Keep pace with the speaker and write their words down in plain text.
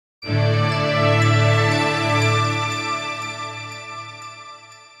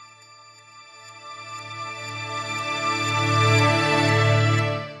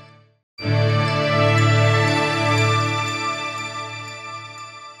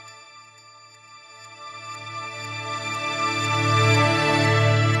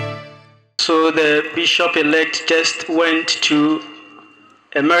So the bishop-elect just went to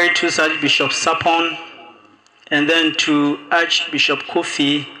Emeritus Archbishop Sapon and then to Archbishop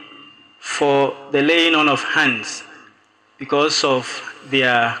Kofi for the laying on of hands because of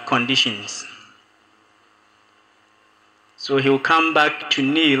their conditions. So he will come back to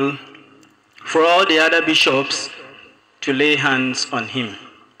kneel for all the other bishops to lay hands on him.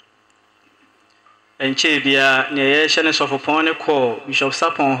 And Chebia, near Shanes of Opone call Bishop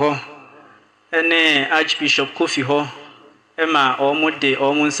Sapon ho, and Archbishop Kofi ho, Emma or Mode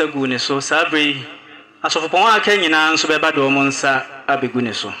or Monsaguneso, Sabri, as of Opon Kenyan, so Bebado Monsa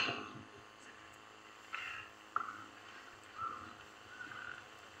Abiguneso.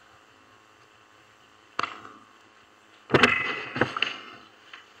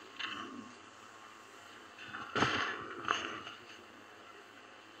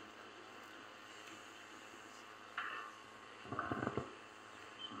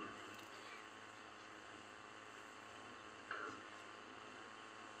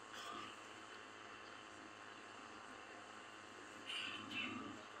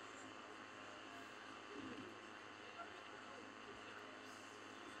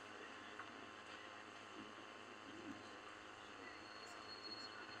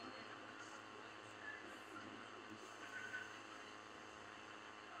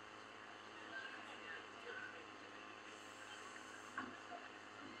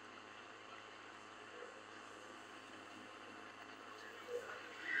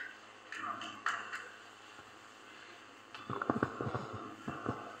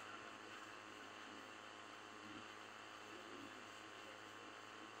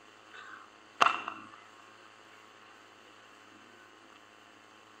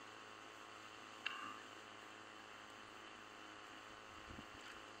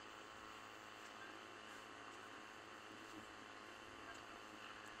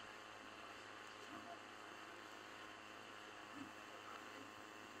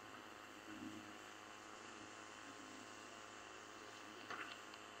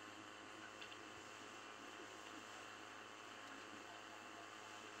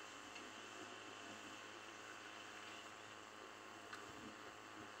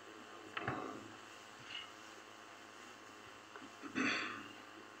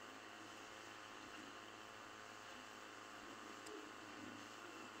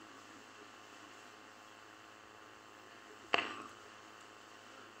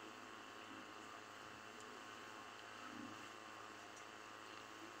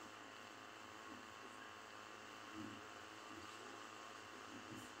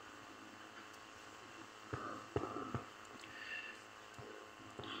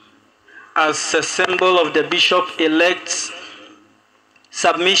 As a symbol of the bishop-elect's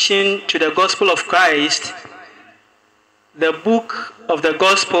submission to the gospel of Christ, the book of the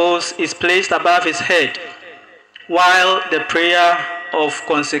Gospels is placed above his head, while the prayer of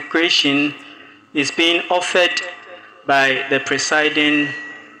consecration is being offered by the presiding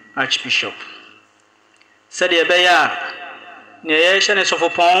archbishop. Said Yebeya, Neyeshan is of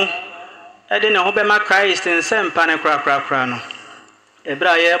upon, Edin Hobema Christ in Sam Panacra.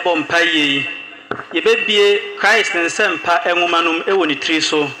 Ebraya Bompaye, Yebebie Christ and Sempa Emumanum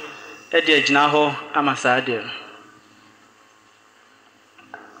Ewonitriso, Edia Jnaho Amasade.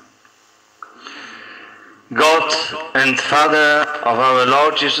 God and Father of our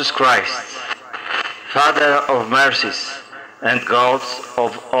Lord Jesus Christ, Father of mercies and God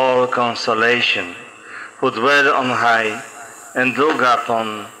of all consolation, who dwell on high and look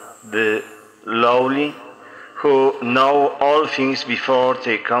upon the lowly, who know all things before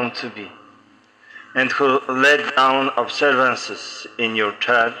they come to be, and who let down observances in your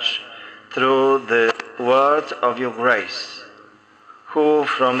church through the word of your grace, who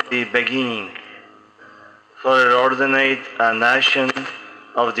from the beginning foreordinate a nation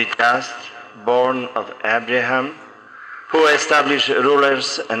of the just, born of Abraham, who established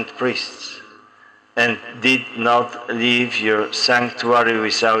rulers and priests, and did not leave your sanctuary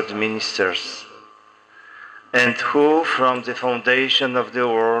without ministers, and who from the foundation of the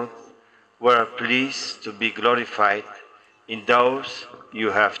world were pleased to be glorified in those you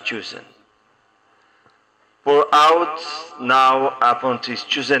have chosen. Pour out now upon this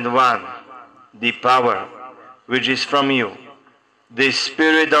chosen one the power which is from you, the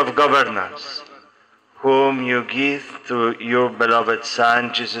spirit of governance, whom you give through your beloved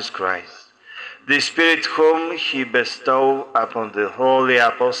Son, Jesus Christ, the Spirit whom he bestowed upon the holy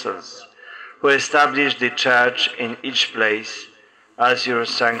apostles, who established the church in each place as your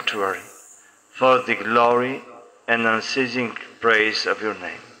sanctuary, for the glory and unceasing praise of your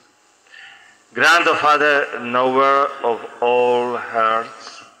name. Grant, O Father, knower of all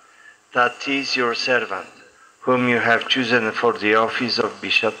hearts, that is your servant, whom you have chosen for the office of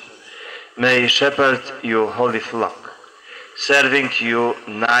bishop, may shepherd your holy flock, serving you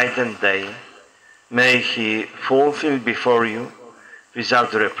night and day. May he fulfill before you,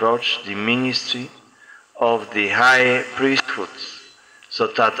 without reproach, the ministry of the high priesthood, so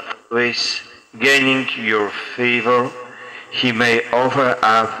that always gaining your favor, he may offer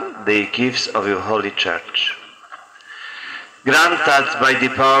up the gifts of your holy church. Grant that by the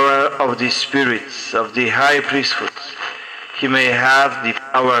power of the spirits of the high priesthood, he may have the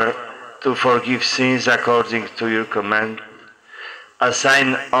power to forgive sins according to your command,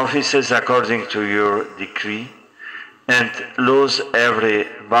 assign offices according to your decree, and loose every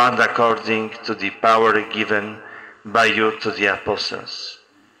bond according to the power given by you to the apostles.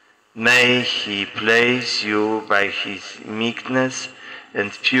 May he place you by his meekness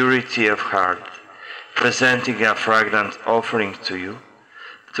and purity of heart, presenting a fragrant offering to you,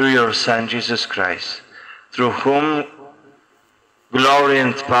 through your Son Jesus Christ, through whom glory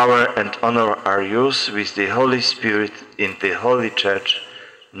and power and honor are yours with the Holy Spirit in the Holy Church,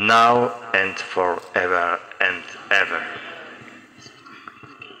 now and forever and ever.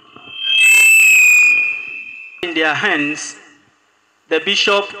 In their hands, the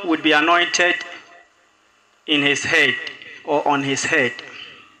bishop would be anointed in his head or on his head.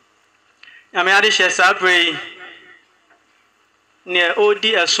 Adi Sabre near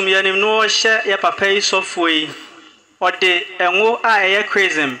Odi Asumyanim no share ya papa sofwe or de enwo a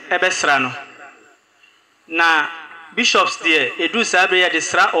crazem ebesrano. Na bishops dear, edu Sabre ya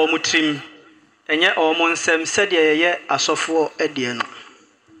desra or mutrim, and yet or monsem said ye asofo ediano.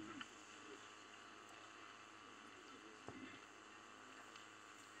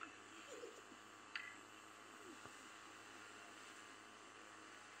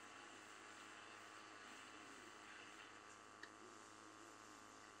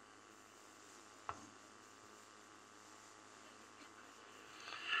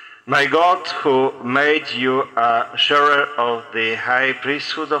 My God, who made you a sharer of the high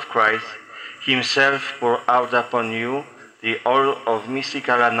priesthood of Christ, himself pour out upon you the oil of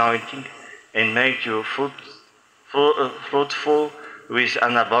mystical anointing and make you fruitful with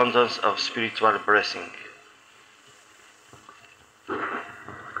an abundance of spiritual blessing.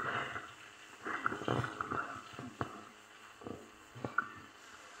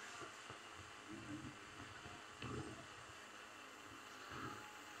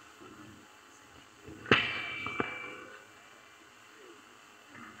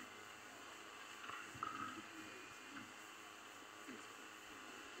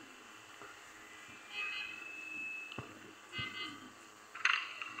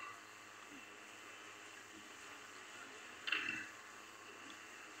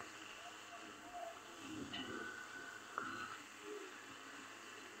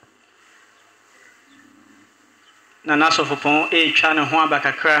 Na nasofopon twa ne ho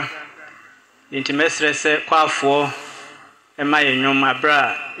abakakra nti mesre se kwafo ma yenwom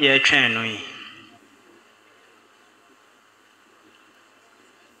abra ye twɛn no yi.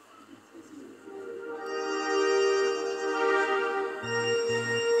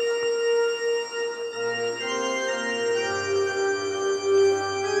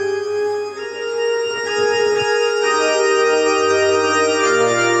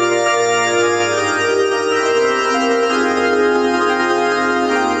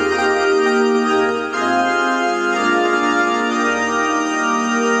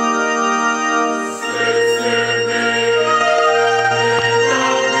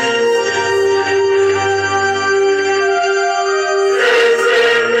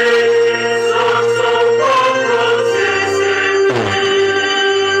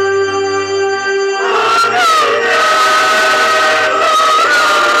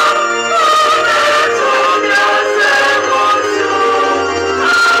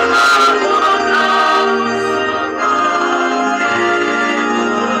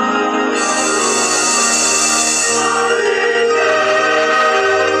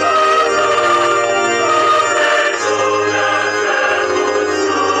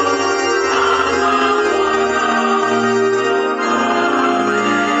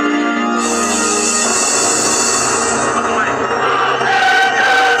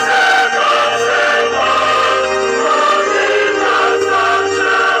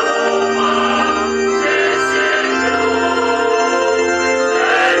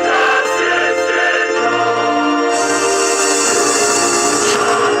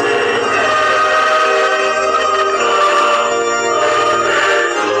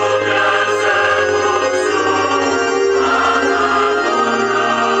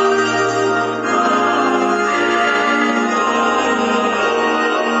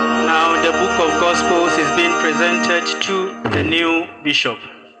 presented to the new bishop.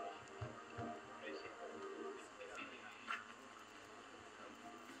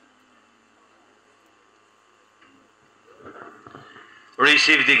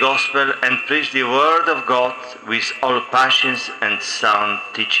 Receive the gospel and preach the word of God with all patience and sound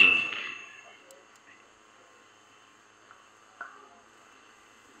teaching.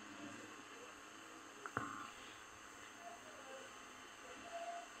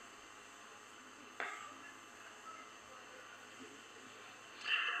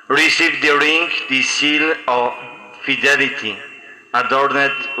 Receive the ring, the seal of fidelity,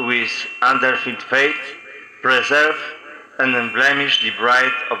 adorned with undefiled faith, preserve and unblemished the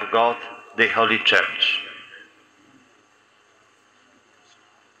bride of God, the Holy Church.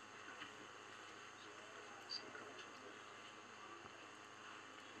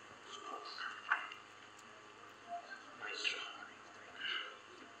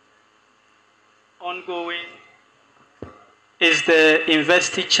 Ongoing is the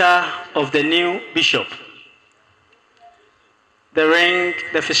investiture of the new bishop. The ring,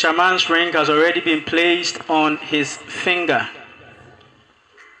 the fisherman's ring, has already been placed on his finger.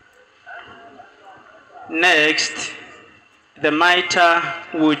 Next, the mitre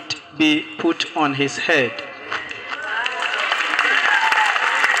would be put on his head.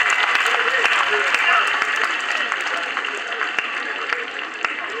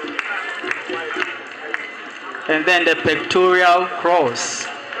 And then the pectoral cross.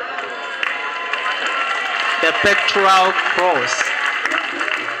 The pectoral cross.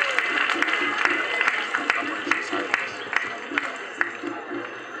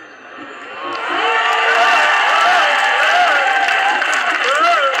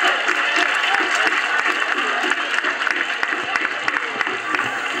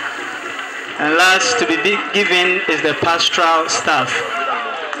 And last to be given is the pastoral staff.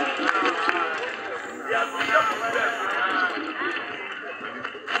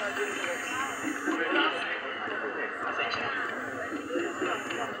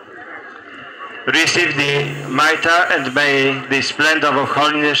 Receive the mitre, and may the splendor of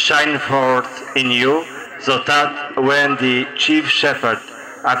holiness shine forth in you, so that when the chief shepherd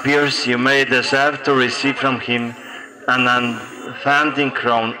appears, you may deserve to receive from him an unfounding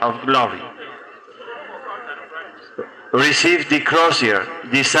crown of glory. Receive the crozier,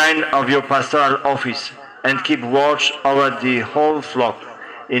 the sign of your pastoral office, and keep watch over the whole flock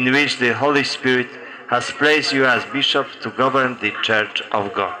in which the Holy Spirit has placed you as bishop to govern the Church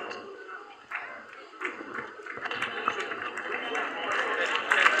of God.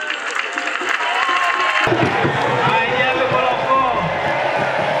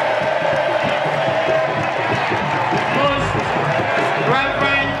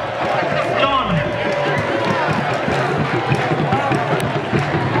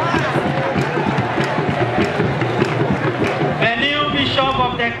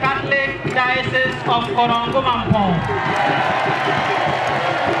 Diocese of Konongo-Mamp.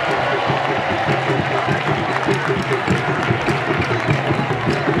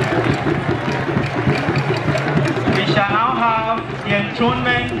 We shall now have the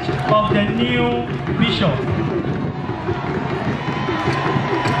enthronement of the new bishop.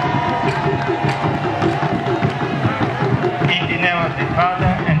 In the name of the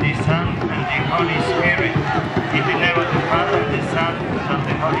Father, and the Son, and the Holy Spirit. In the name of the Father, and the Son, and of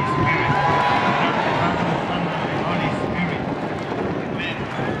the Holy Spirit.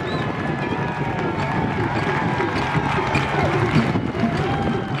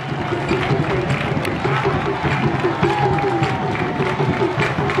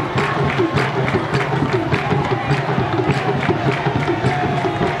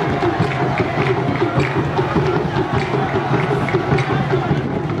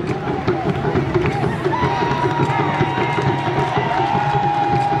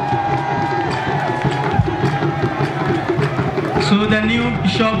 So the new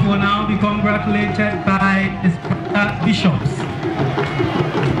bishop will now be congratulated by his brother bishops.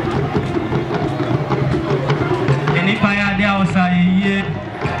 Anybody there was a year.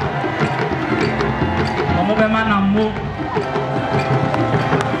 Omobema Nambo.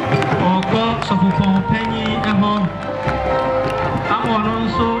 Oko Sofupo Penny Amon. Amon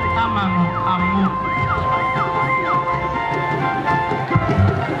also Amano Amu.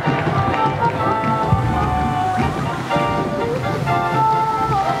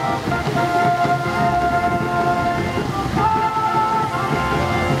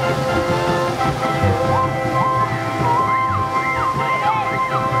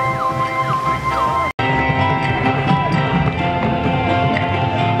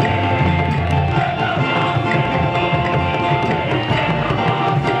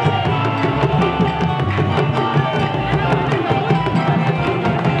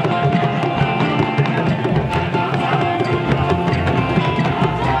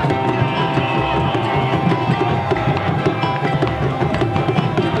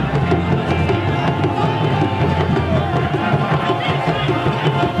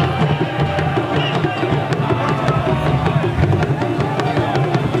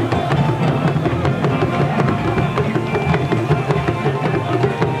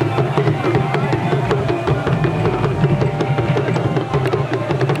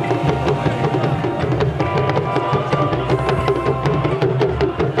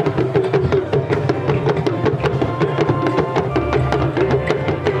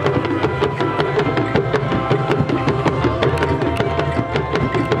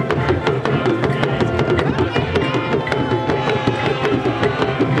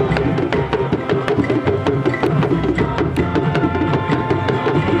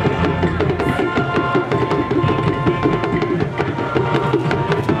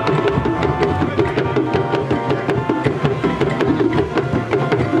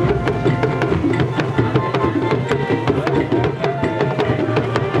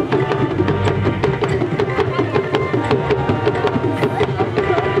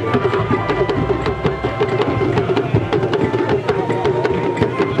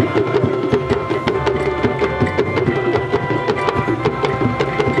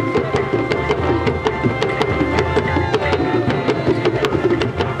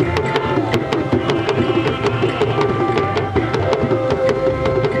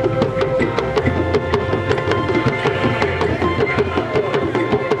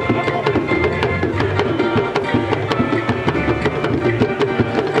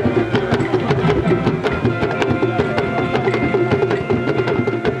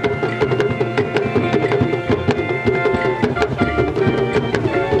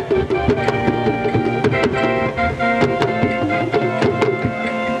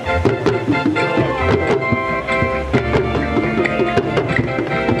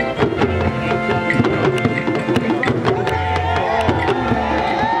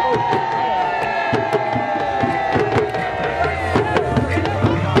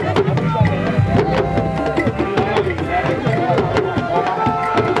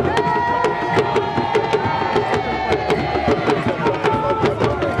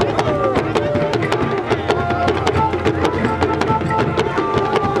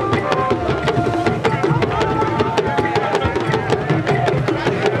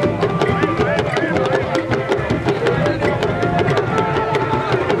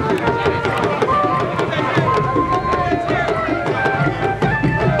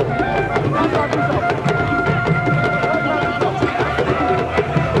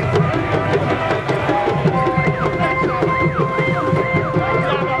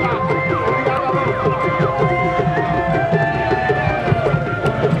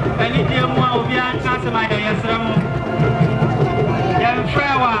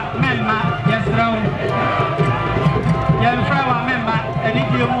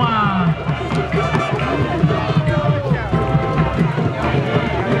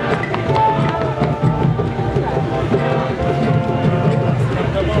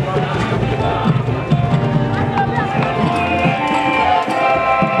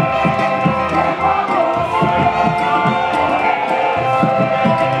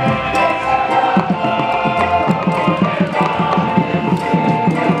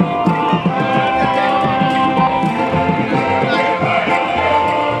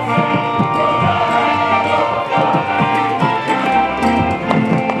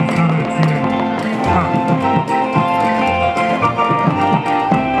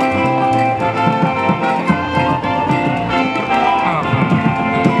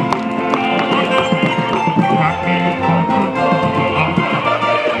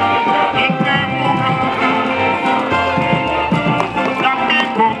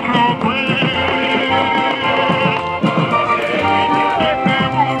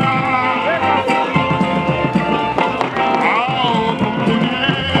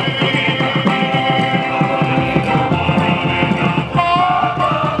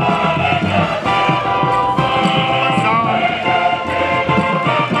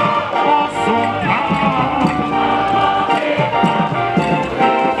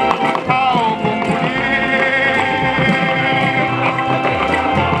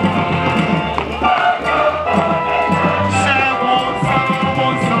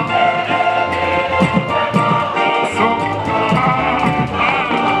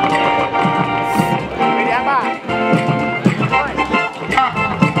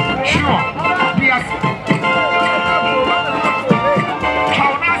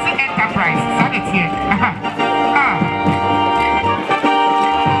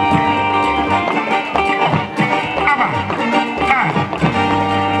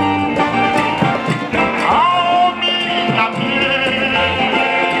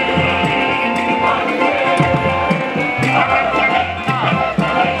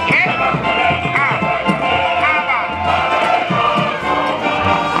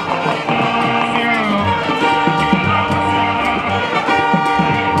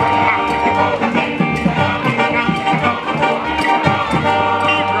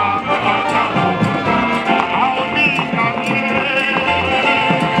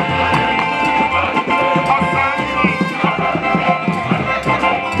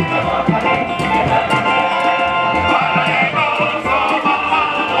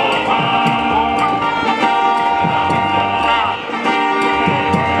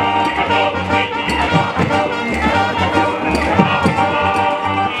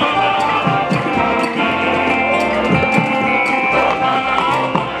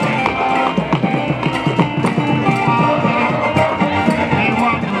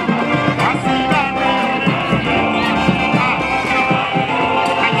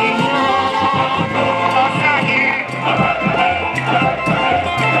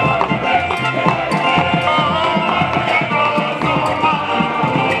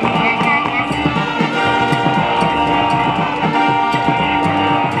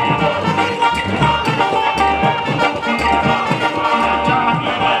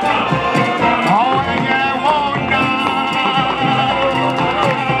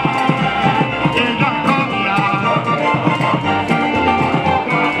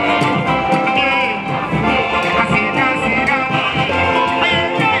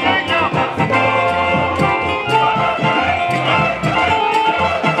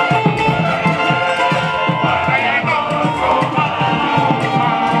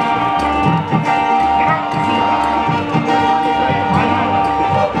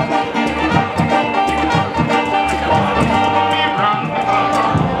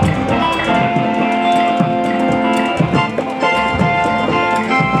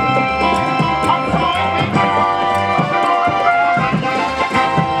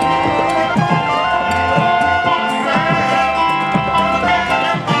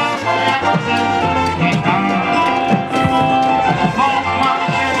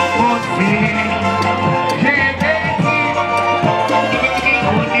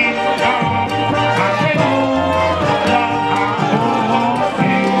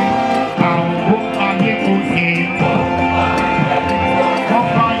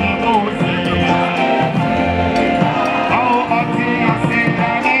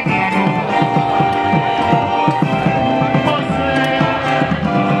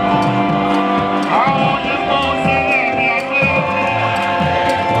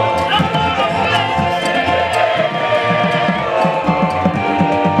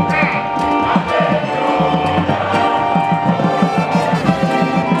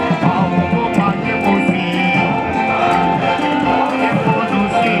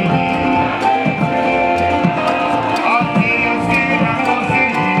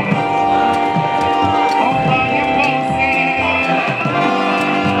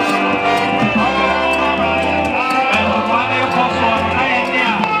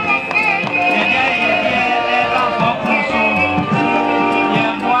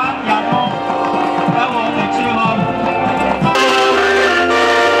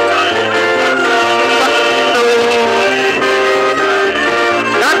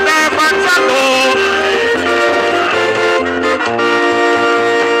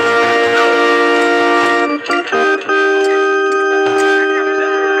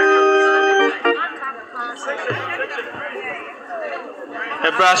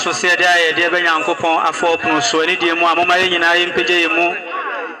 brass was said, I dear Benyankopon, a four pounds, so any dear more, Mamma, and I in Pijamo.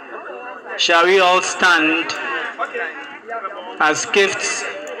 Shall we all stand as gifts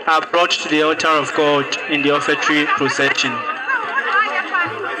are brought to the altar of God in the offertory procession?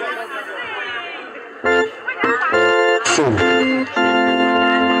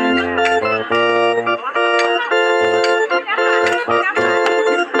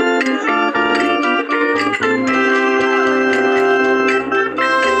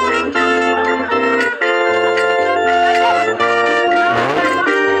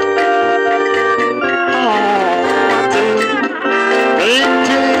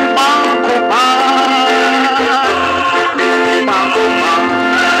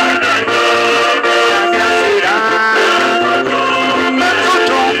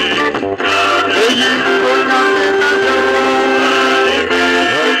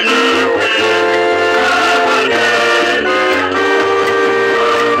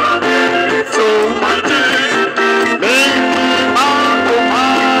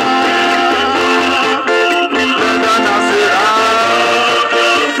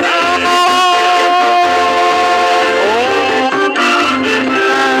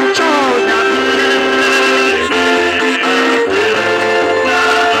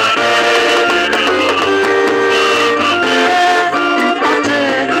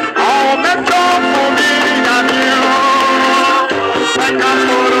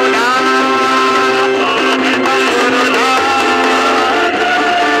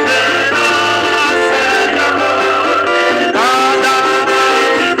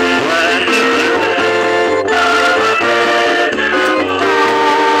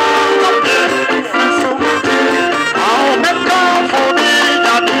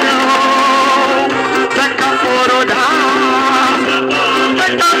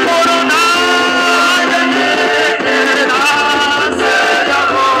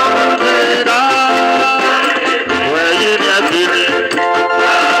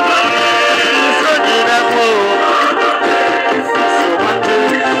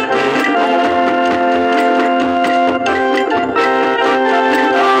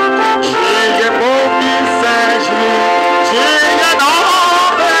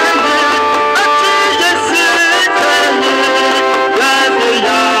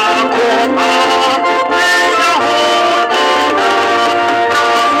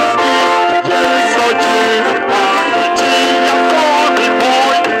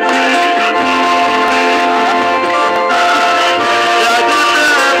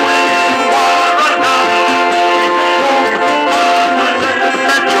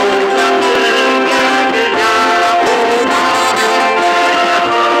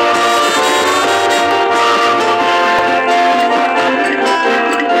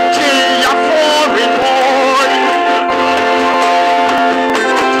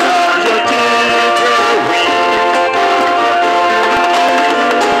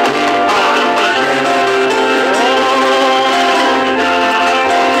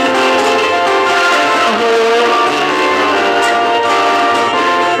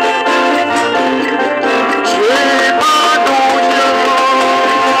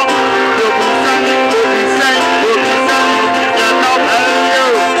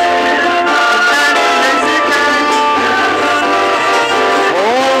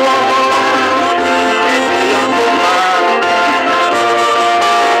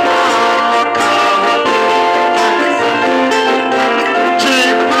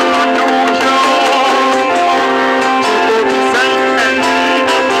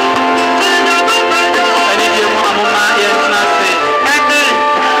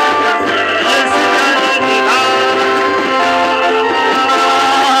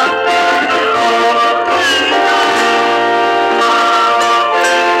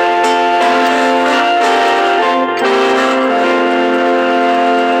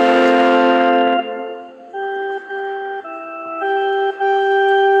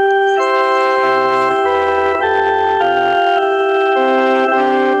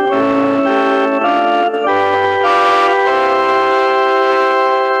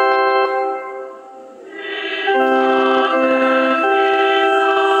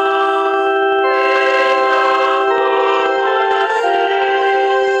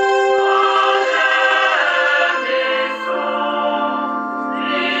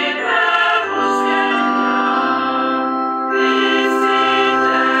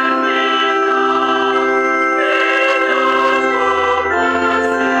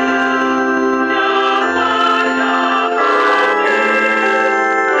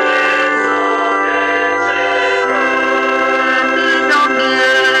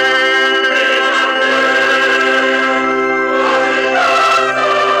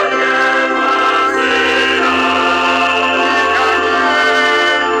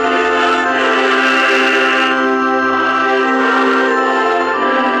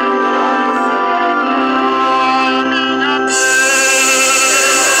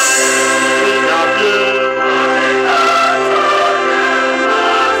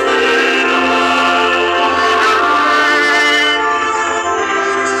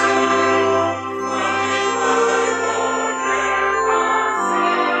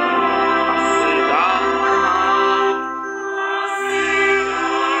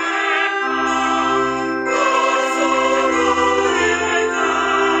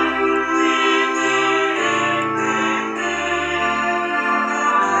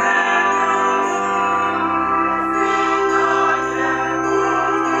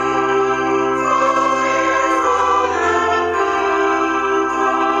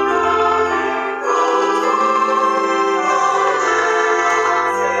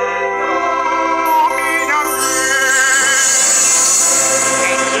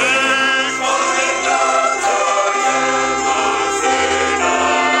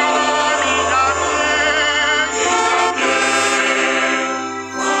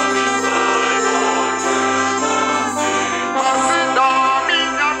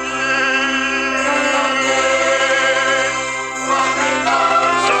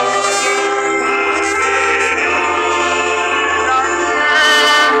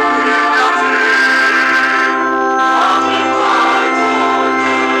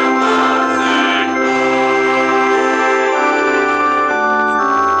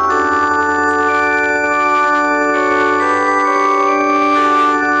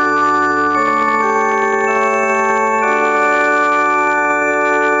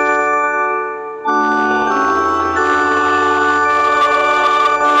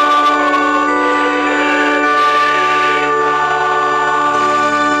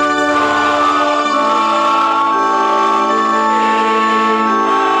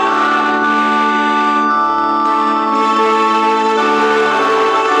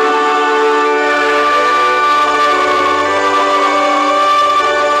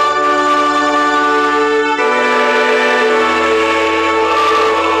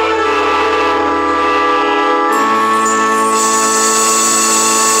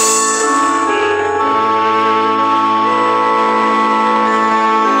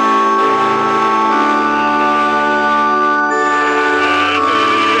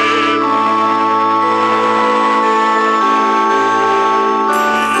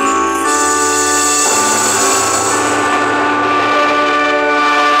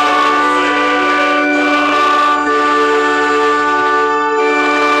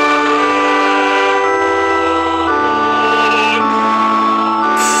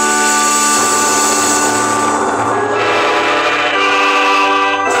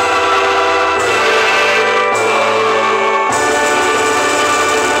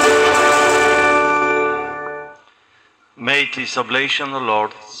 this oblation, O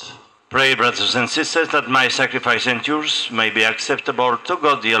Lord. Pray, brothers and sisters, that my sacrifice and yours may be acceptable to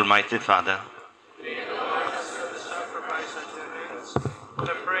God the Almighty Father.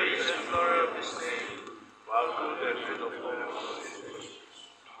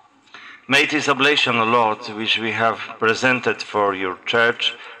 May this oblation, O Lord, which we have presented for your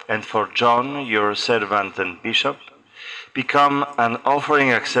church and for John, your servant and bishop, become an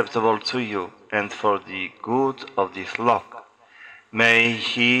offering acceptable to you and for the good of this flock. May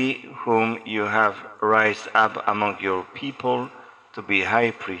he whom you have raised up among your people to be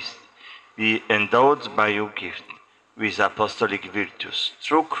high priest be endowed by your gift with apostolic virtues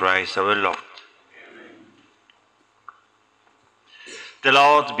through Christ our Lord. The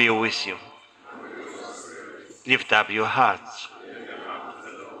Lord be with you. Lift up your hearts.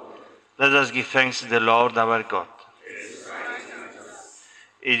 Let us give thanks to the Lord our God.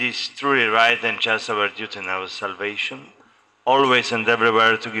 It is truly right and just our duty and our salvation, always and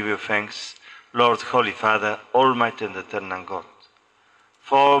everywhere to give you thanks, Lord, Holy Father, Almighty and Eternal God.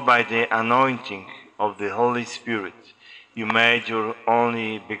 For by the anointing of the Holy Spirit, you made your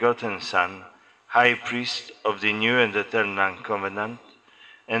only begotten Son, High Priest of the new and eternal covenant,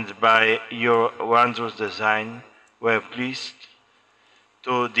 and by your wondrous design were pleased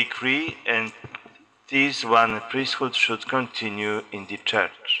to decree and this one priesthood should continue in the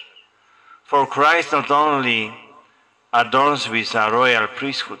Church. For Christ not only adorns with a royal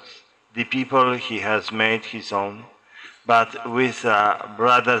priesthood the people he has made his own, but with a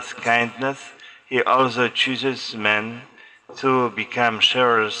brother's kindness he also chooses men to become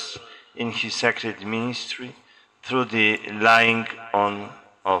sharers in his sacred ministry through the laying on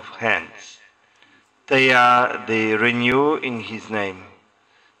of hands. They are the renew in his name,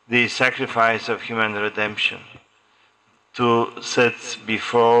 the sacrifice of human redemption, to set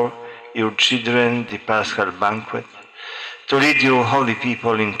before your children the Paschal banquet, to lead your holy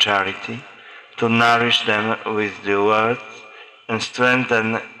people in charity, to nourish them with the word, and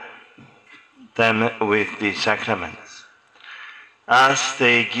strengthen them with the sacraments. As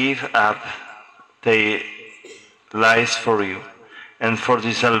they give up their lives for you, and for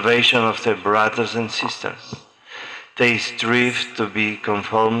the salvation of their brothers and sisters, they strive to be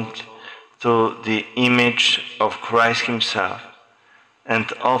conformed to the image of Christ himself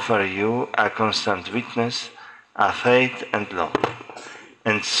and offer you a constant witness, a faith and love.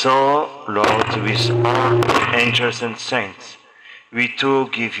 And so, Lord, with all the angels and saints, we too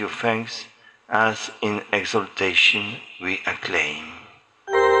give you thanks as in exaltation we acclaim.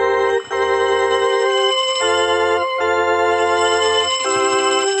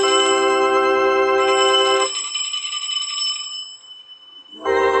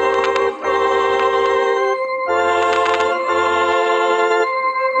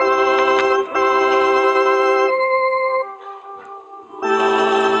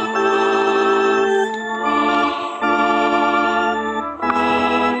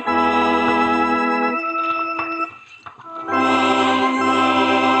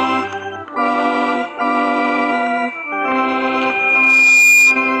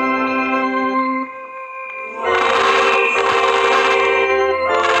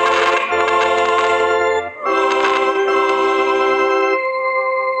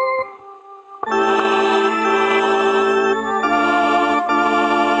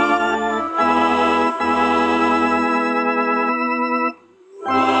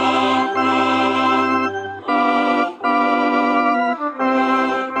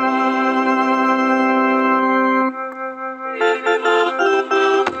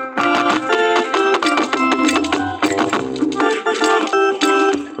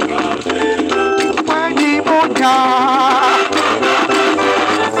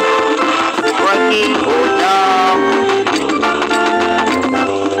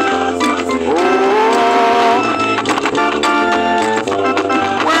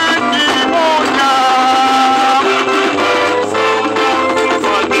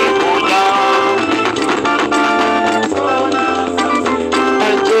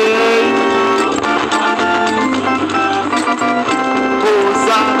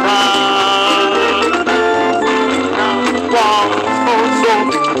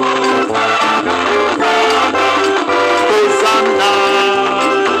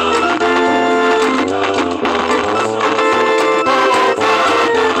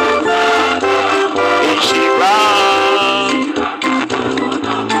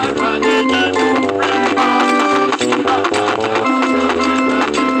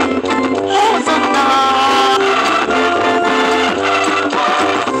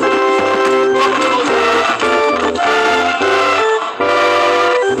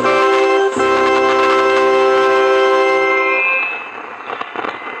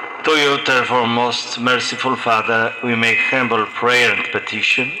 To you, therefore, most merciful Father, we make humble prayer and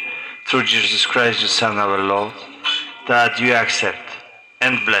petition through Jesus Christ, your Son, our Lord, that you accept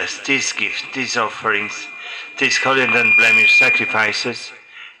and bless these gifts, these offerings, these holy and unblemished sacrifices,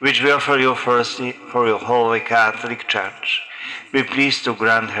 which we offer you firstly for your holy Catholic Church. Be pleased to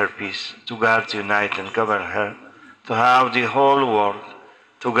grant her peace, to guard, unite, and govern her, to have the whole world,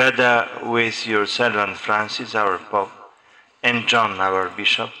 together with your servant Francis, our Pope, and John, our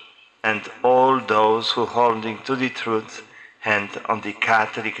Bishop, and all those who, holding to the truth, hand on the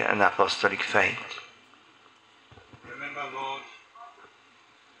Catholic and Apostolic faith.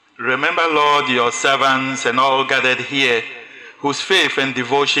 Remember, Lord, your servants and all gathered here, whose faith and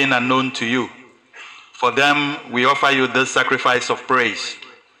devotion are known to you. For them, we offer you this sacrifice of praise,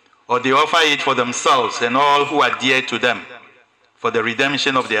 or they offer it for themselves and all who are dear to them, for the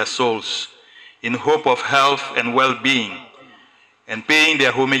redemption of their souls, in hope of health and well-being, and paying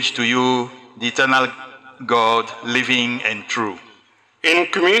their homage to you, the eternal God, living and true. In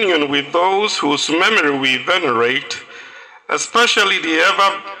communion with those whose memory we venerate, especially the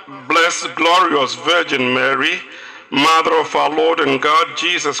ever-blessed, glorious Virgin Mary, Mother of our Lord and God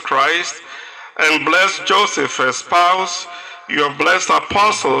Jesus Christ, and blessed Joseph, her spouse, your blessed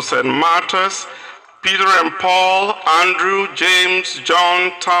apostles and martyrs, Peter and Paul, Andrew, James,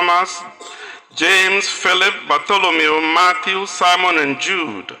 John, Thomas, James, Philip, Bartholomew, Matthew, Simon, and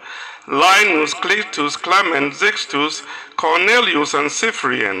Jude, Linus, Cletus, Clement, Sixtus, Cornelius, and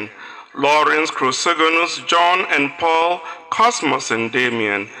Cyprian, Lawrence, Chrysogonus, John, and Paul, Cosmos, and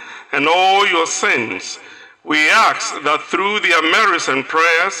Damian, and all your saints. We ask that through their merits and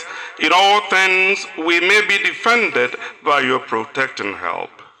prayers, in all things we may be defended by your protecting help.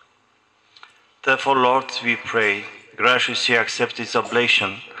 Therefore, Lord, we pray, graciously accept this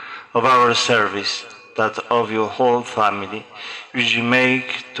oblation of our service, that of your whole family, which we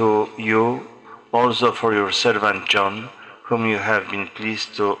make to you also for your servant John, whom you have been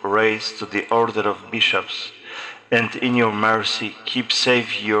pleased to raise to the order of bishops, and in your mercy keep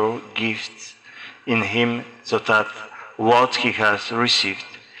safe your gifts in him, so that what he has received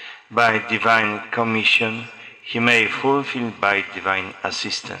by divine commission he may fulfill by divine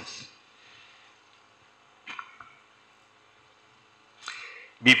assistance.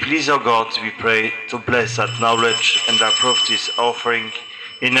 Be pleased, O God, we pray, to bless, acknowledge, and approve this offering,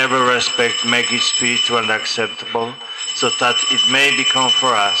 in every respect make it spiritual and acceptable, so that it may become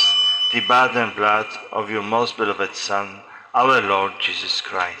for us the body and blood of your most beloved Son, our Lord Jesus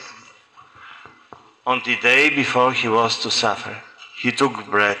Christ. On the day before he was to suffer, he took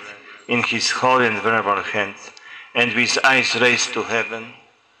bread in his holy and venerable hand, and with eyes raised to heaven,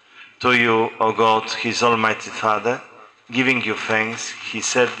 to you, O God, his almighty Father, giving you thanks, he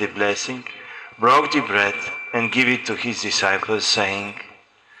said the blessing, broke the bread, and gave it to his disciples, saying,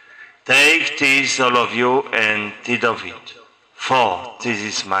 Take this, all of you, and eat of it, for this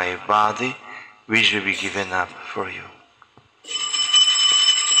is my body, which will be given up for you.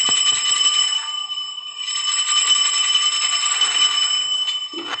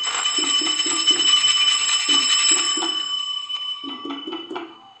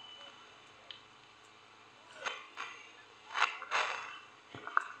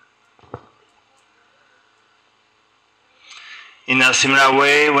 In a similar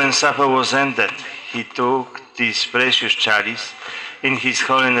way, when supper was ended, he took this precious chalice in his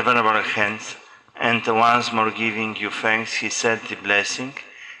holy and venerable hands, and once more giving you thanks, he said the blessing,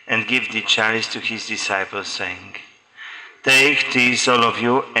 and gave the chalice to his disciples, saying, Take this, all of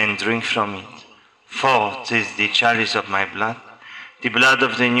you, and drink from it, for this is the chalice of my blood, the blood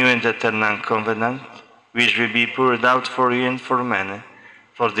of the new and eternal covenant, which will be poured out for you and for many,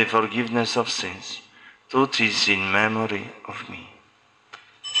 for the forgiveness of sins. Do this in memory of me.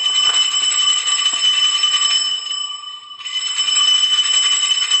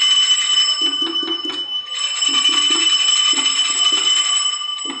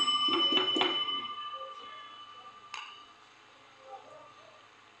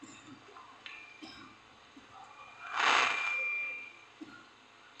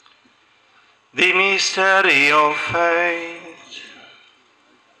 The mystery of faith.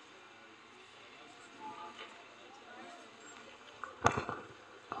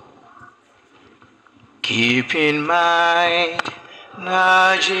 Keep in mind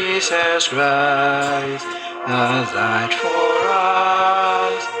that Jesus Christ, the light for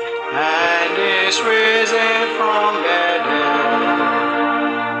us, and is risen from the dead.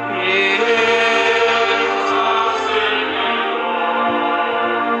 He is our Savior.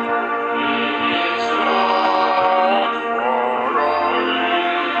 He is Lord for all.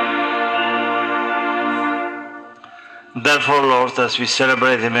 Therefore, Lord, as we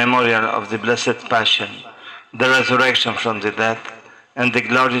celebrate the memorial of the Blessed Passion, the resurrection from the dead, and the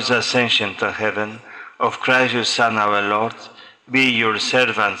glorious ascension to heaven of Christ your Son, our Lord, we, your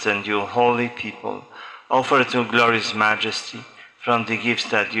servants and your holy people, offer to glorious majesty from the gifts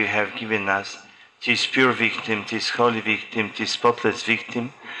that you have given us, this pure victim, this holy victim, this spotless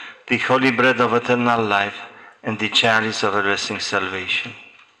victim, the holy bread of eternal life, and the chalice of everlasting salvation.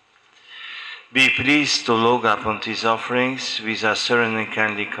 Be pleased to look upon these offerings with a serene and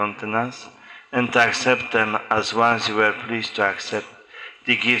kindly countenance, and to accept them as once you were pleased to accept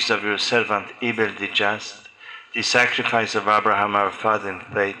the gifts of your servant Abel the just, the sacrifice of Abraham our father in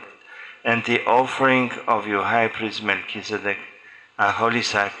faith, and the offering of your high priest Melchizedek, a holy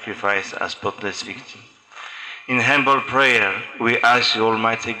sacrifice as spotless victim. In humble prayer, we ask you,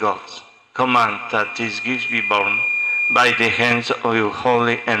 Almighty God, command that these gifts be borne by the hands of your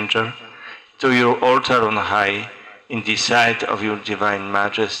holy angel to your altar on high, in the sight of your divine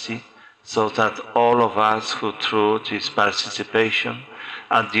majesty, so that all of us who through this participation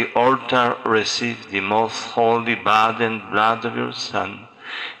at the altar receive the most holy body and blood of your Son,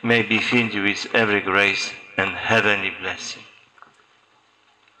 may be filled with every grace and heavenly blessing.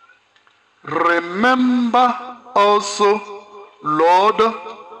 Remember also, Lord,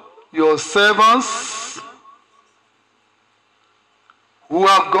 your servants who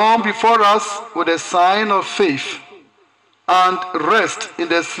have gone before us with a sign of faith and rest in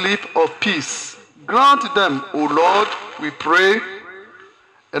the sleep of peace. Grant them, O Lord, we pray,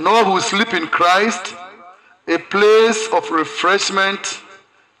 and all who sleep in Christ, a place of refreshment,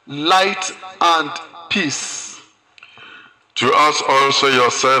 light, and peace. To us also your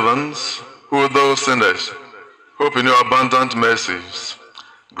servants, who though sinners, hope in your abundant mercies,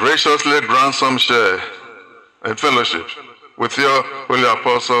 graciously grant some share and fellowship with your holy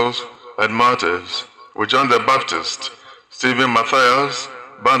apostles and martyrs, with John the Baptist, Stephen, Matthias,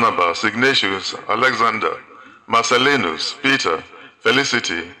 Barnabas, Ignatius, Alexander, Marcellinus, Peter,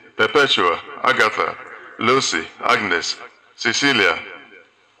 Felicity, Perpetua, Agatha, Lucy, Agnes, Cecilia,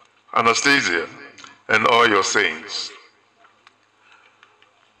 Anastasia, and all your saints.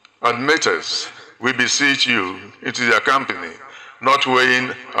 Admit us, we beseech you, into their company, not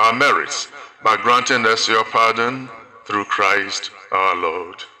weighing our merits, but granting us your pardon through Christ our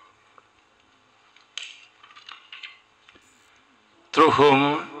Lord. Through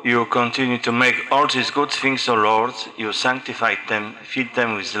whom you continue to make all these good things, O Lord, you sanctify them, feed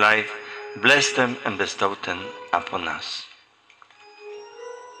them with life, bless them, and bestow them upon us.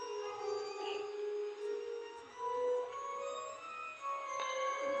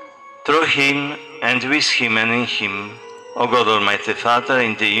 Through him, and with him, and in him, O God, Almighty Father,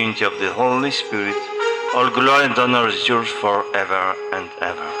 in the unity of the Holy Spirit, all glory and honor is yours forever and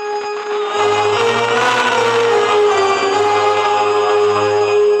ever.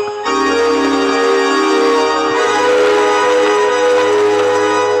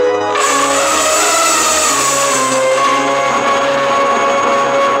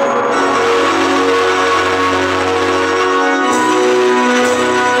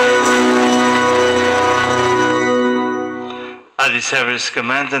 At the service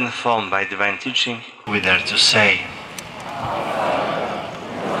command and formed by divine teaching, we dare to say,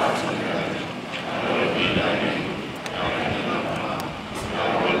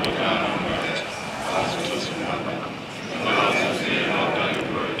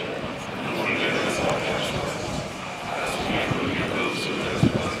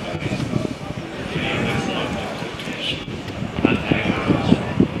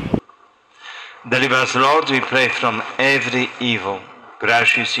 Deliver us, Lord, we pray, from every evil.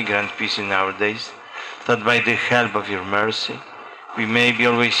 Graciously grant peace in our days, that by the help of your mercy we may be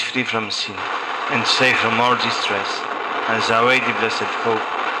always free from sin and safe from all distress, as await the blessed hope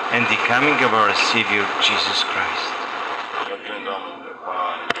and the coming of our Savior, Jesus Christ.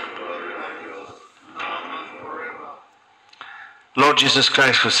 Lord Jesus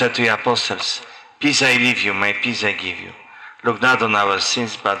Christ, who said to the apostles, "Peace I leave you, my peace I give you," look not on our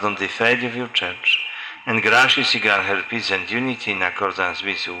sins, but on the faith of your church, and graciously grant her peace and unity in accordance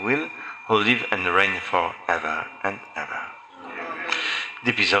with your will, who live and reign forever and ever.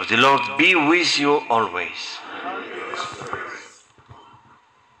 The peace of the Lord be with you always.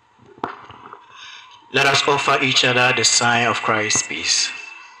 Let us offer each other the sign of Christ's peace.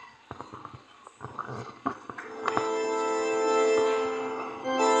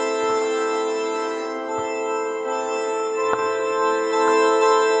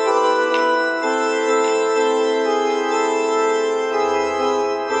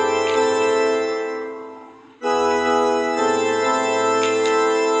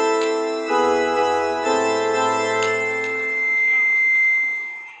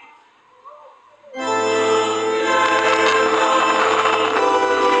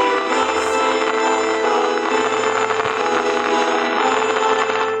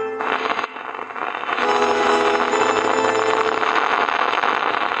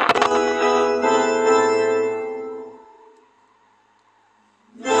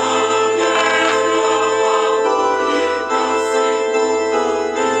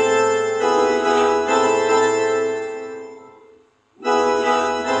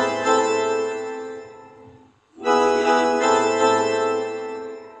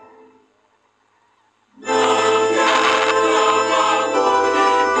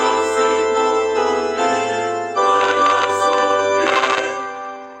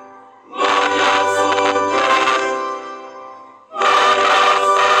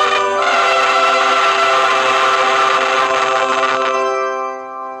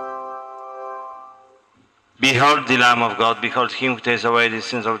 Behold the Lamb of God, behold him who takes away the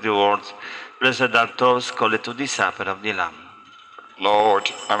sins of the world. Blessed are those called to the supper of the Lamb.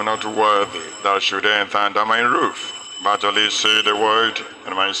 Lord, I'm not worthy thou should enter under my roof, but only say the word,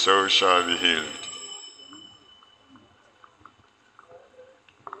 and my soul shall be healed.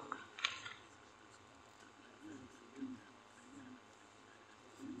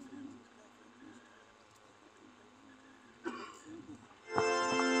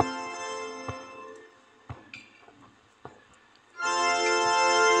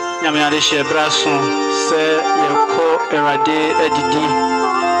 Nyame ade hye braso se yekɔ erade adidi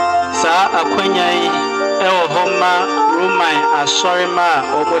saa akwanyan ɛwɔ hɔ ma Roman asɔre ma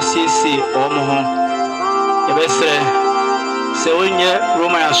ɔmo siesie ɔmo ho yɛbɛsrɛ sɛ wonyɛ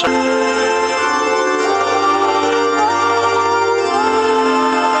Roman asɔre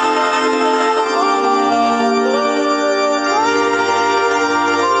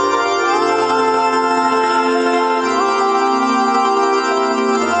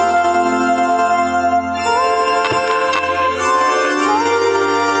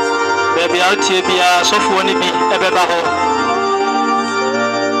Tie bia sofo ni bi ebeba ho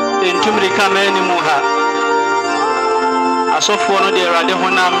entumri kamani mu ha asofo no de erade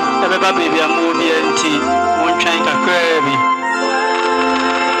honam ebeba bebi amu bi enti montwan kakra bi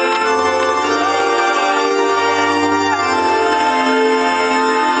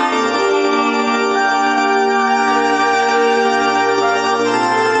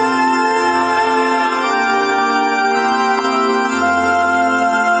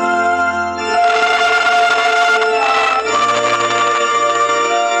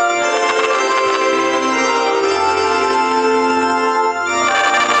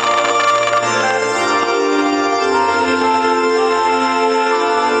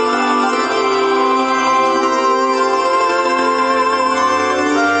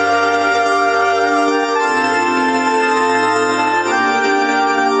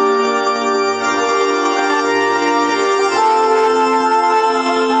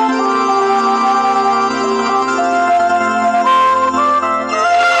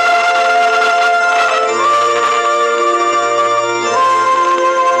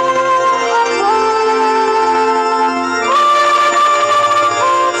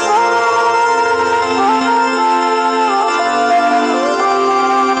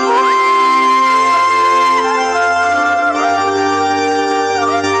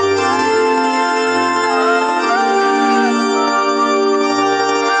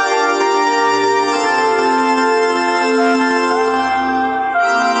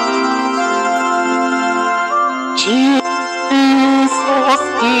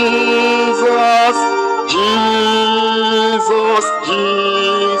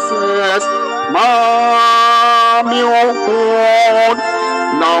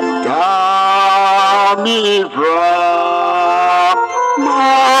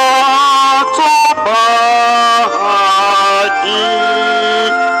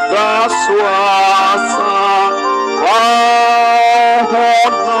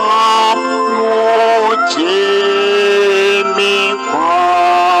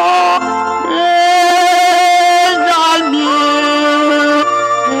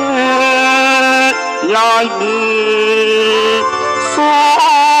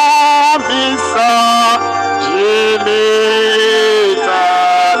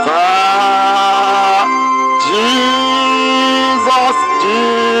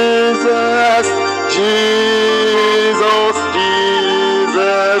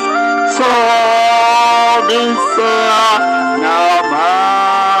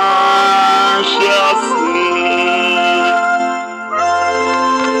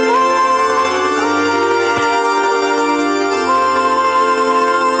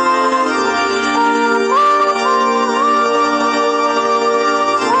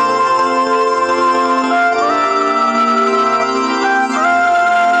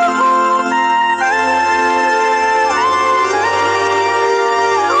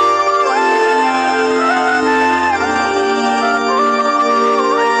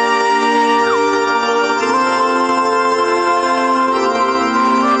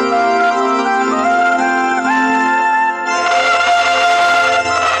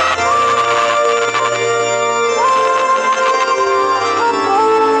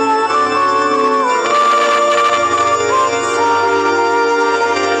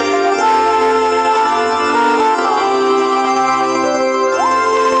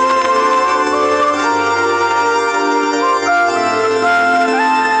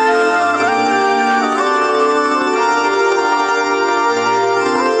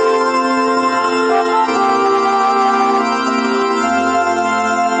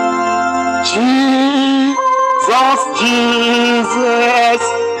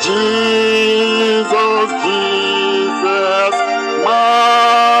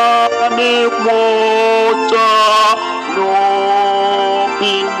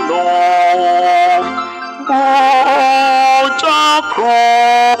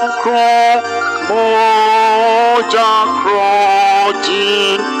moja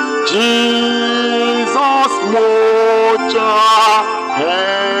kroji, Jesus moja,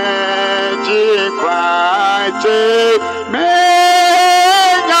 heji Christ,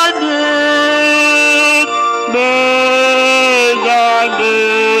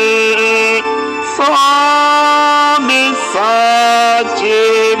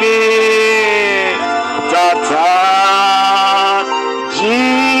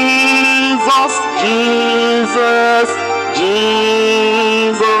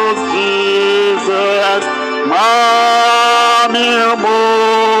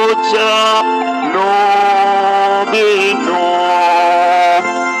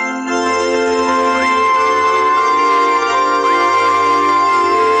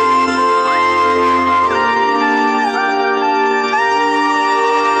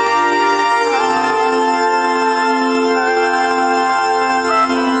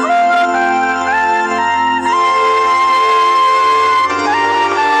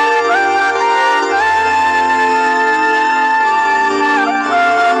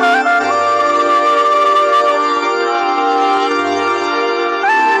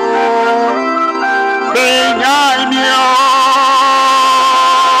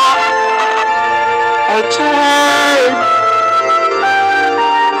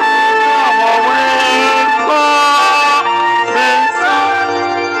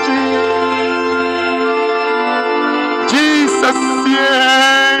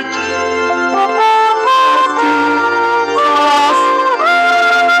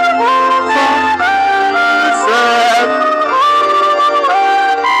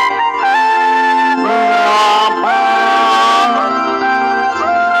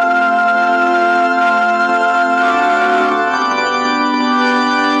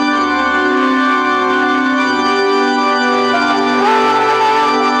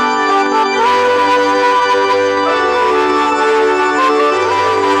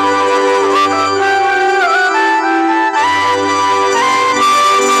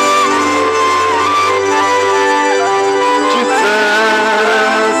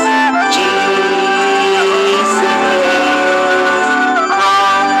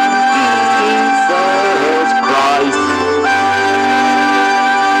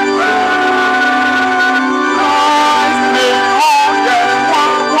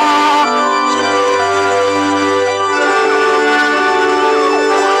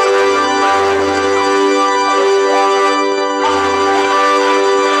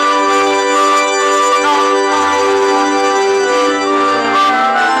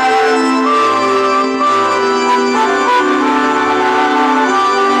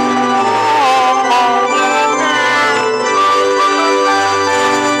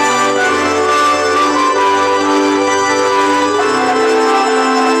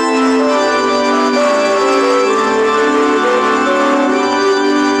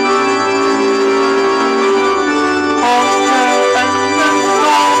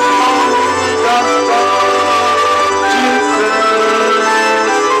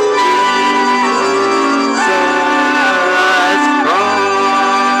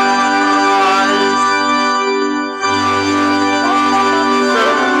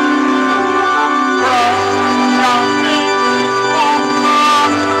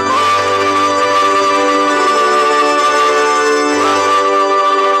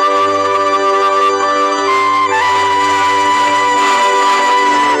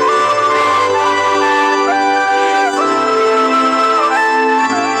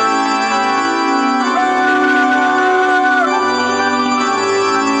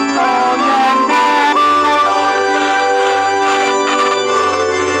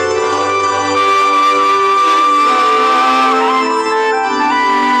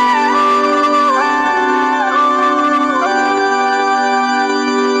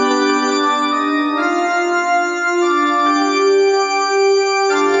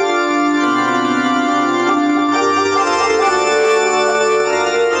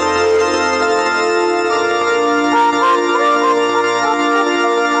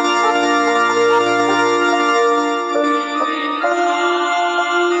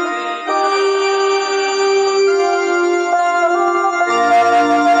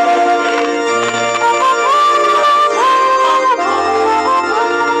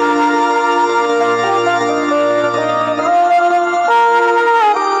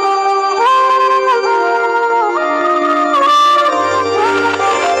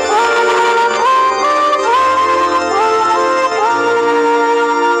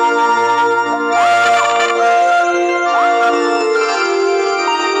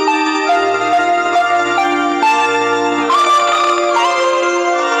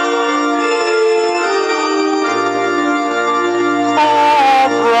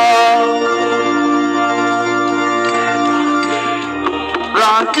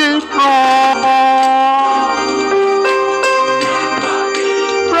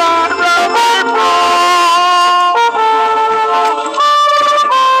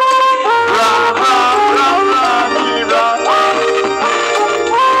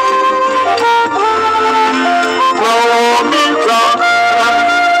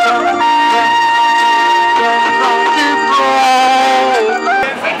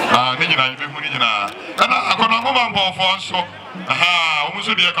 so aha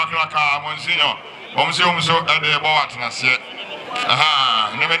omuso de kakraka monsinyo omuso ede bo atnase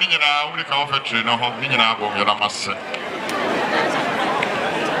aha ne mani nyina wuri ka ofetri no ho nyina bo yo na masse.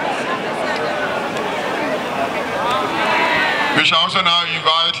 We shall also now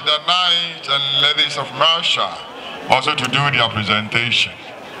invite the knights and ladies of Mercia also to do their presentation.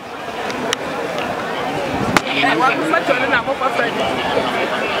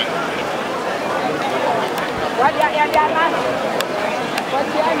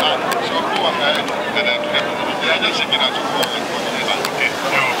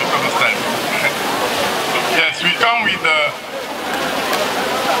 Yes, we come with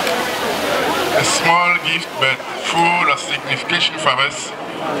a small gift but full of signification for us.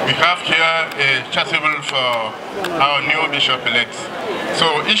 We have here a chasuble for our new bishop-elect.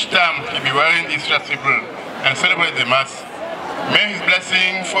 So each time he'll be wearing this chasuble and celebrate the Mass. May his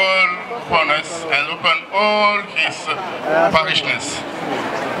blessing fall upon us and upon all his parishioners.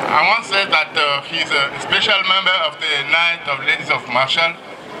 I want to say that he's a special member of the Knight of Ladies of Marshall,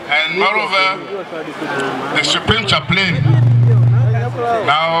 and moreover, the Supreme Chaplain.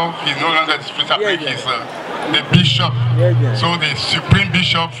 Now he's no longer the Supreme Chaplain, he's the Bishop. So the Supreme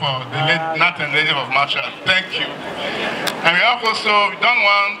Bishop for the Knight and Ladies of Marshall. Thank you. And we also don't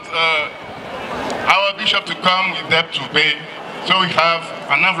want our Bishop to come with debt to pay. So we have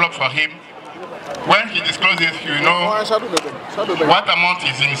an envelope for him. When he discloses, you know what amount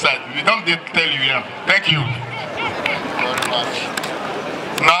is inside. We don't need to tell you now. Thank you very much.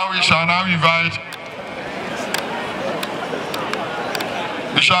 Now we shall now invite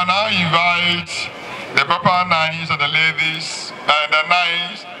the Papa Nines and the ladies and the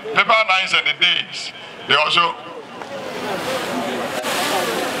Nines, Papa Nines and the days. They also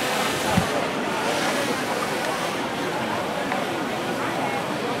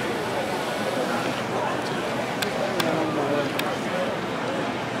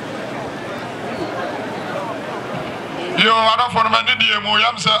yo ara for me de mu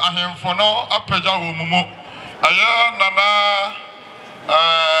yam se ahemfo no apaja wo mumu aya nana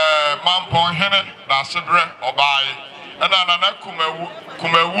Mampongon na sebre obai na nana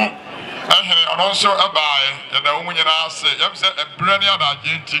kumawu ahene ono so abai ya da wo nyina ase yam se ebre ne ada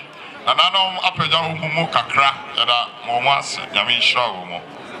agenti nana no apaja wo mumu kakra ya da mo mo ase yam insha wo mo.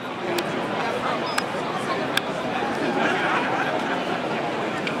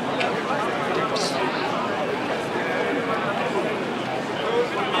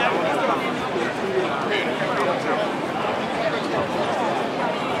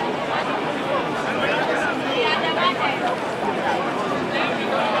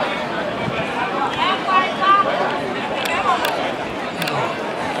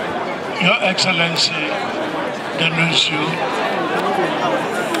 Your Excellency, the Nuncio,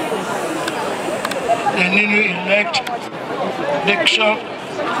 the newly elect Bishop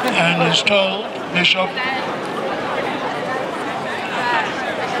and installed Bishop,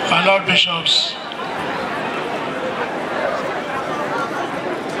 my Lord Bishops,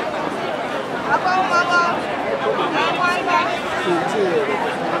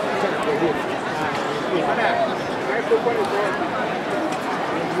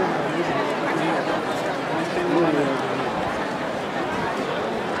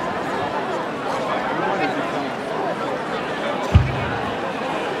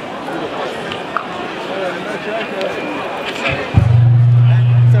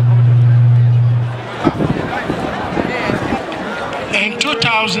 in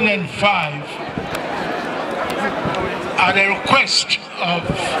 2005, at the request of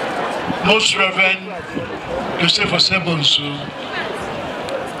Most Reverend Joseph Osebonsu,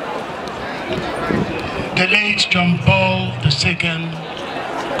 the late John Paul II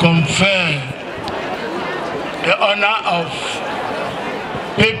conferred the honor of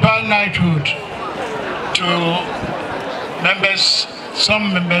papal knighthood to members,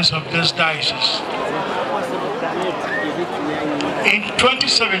 some members of this diocese. In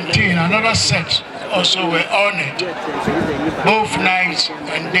 2017, another set also were honored, both knights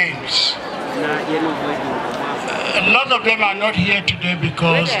and dames. A lot of them are not here today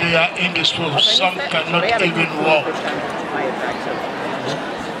because they are indisposed. Some cannot even walk.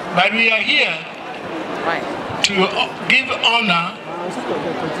 But we are here to give honor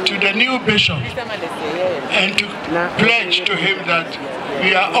to the new bishop and to pledge to him that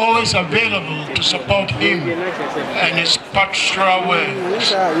we are always available to support him and his pastoral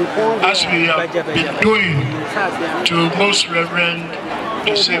works, as we have been doing to Most Reverend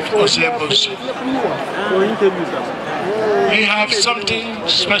Joseph Osebonsu. We have something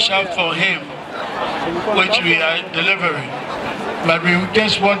special for him, which we are delivering. But we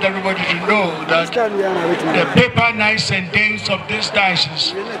just want everybody to know that the paper nights and days of this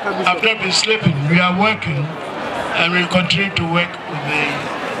diocese have not been sleeping. We are working and we continue to work with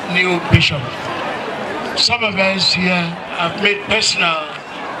the new bishop. Some of us here have made personal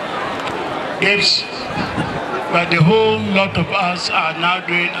gifts, but the whole lot of us are now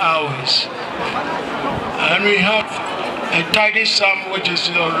doing ours. And we have a tidy sum which is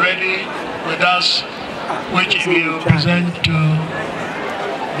already with us, which we will present to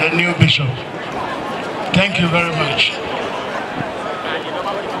the new bishop. Thank you very much.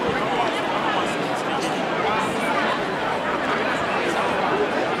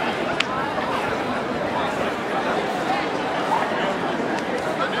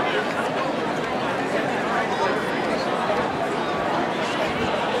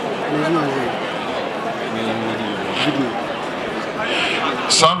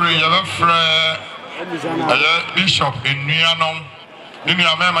 Sorry, you're Bishop in Nianom.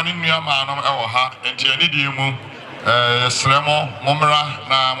 Ninia Mema, Ninia Manum, Ewaha, and Tianidimu, Sremo, Momra,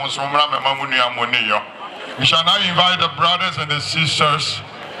 Na Monsomra, Mamunia Monio. We shall now invite the brothers and the sisters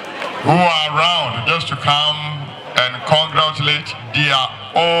who are around just to come and congratulate their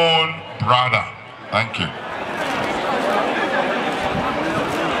own brother. Thank you.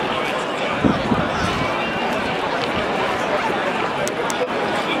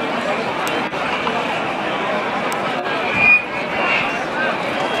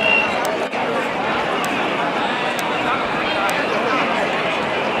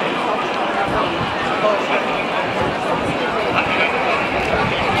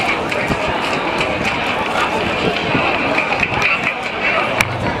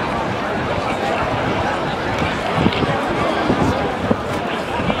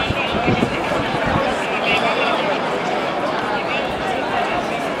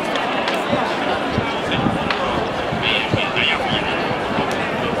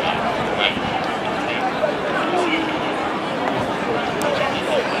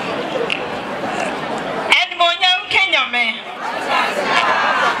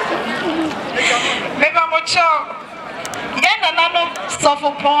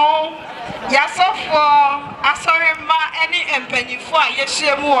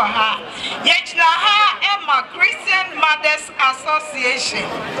 Christian Mothers Association.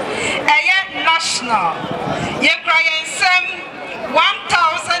 National. Ye crying some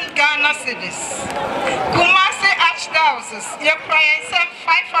 1,000 Ghana cedis. Kumasi Archdiocese. Ye crying some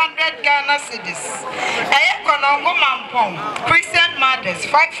 500 Ghana cedis. Konongo-Mamp, Christian Mothers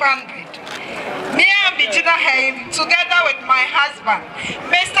 500. Me and Bijina Haim, together with my husband,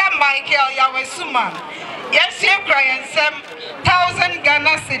 Mr. Michael Yawesuman. Yes, you crying some 1,000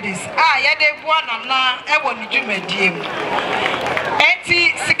 Ghana cedis. Yeah, they won and now I want to do my deal.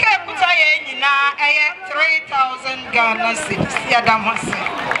 Eti sika puta ye nyina 3,000 Ghana cedis. Ya damase.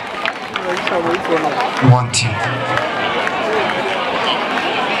 Wanting.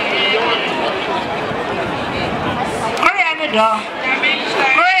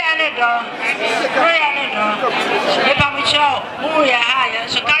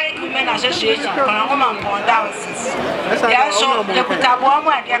 Association, Konongo-Mamp Diocese. Yeah, so the Kutabuamu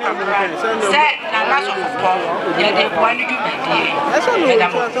and the Cameron said, Nanas of Paul, yeah, they want to do my dear.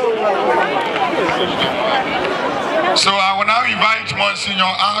 So I will now invite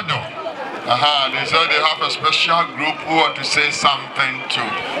Monsignor Ado. They said they have a special group who want to say something to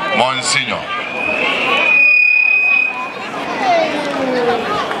Monsignor.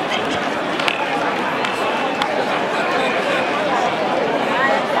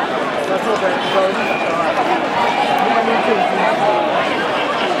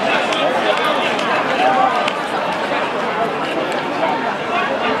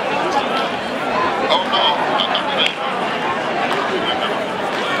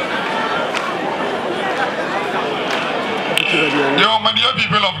 Yo, my dear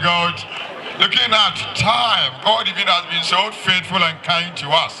people of God, looking at time, God even has been so faithful and kind to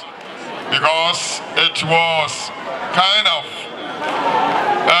us, because it was kind of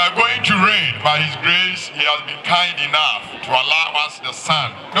going to rain. By His grace, He has been kind enough to allow us the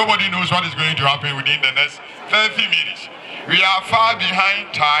sun. Nobody knows what is going to happen within the next 30 minutes. We are far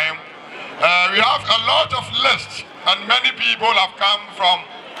behind time. We have a lot of lists, and many people have come from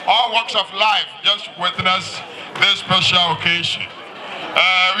all walks of life just to witness this special occasion.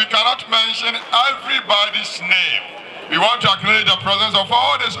 We cannot mention everybody's name. We want to acknowledge the presence of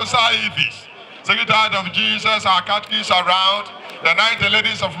all the societies. Secretariat of Jesus, our catechists around, the Ninth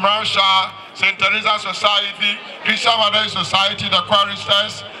Ladies of Marshall, St. Teresa Society, Christian Mother Society, the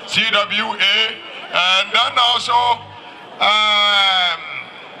Choristers, CWA, and then also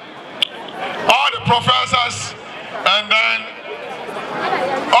all the professors, and then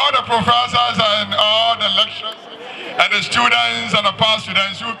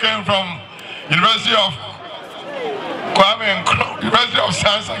students who came from University of University of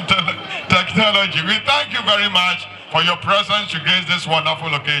Science and Technology. We thank you very much for your presence to grace this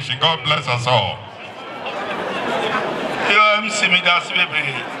wonderful occasion. God bless us all.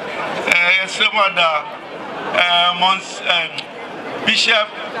 Bishop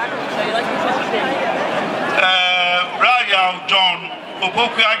John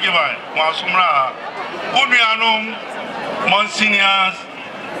Opoku-Agyemang Mwasumra Unuanum Monsignors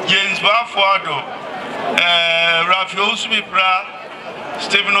James Bafuado Raphael Smipra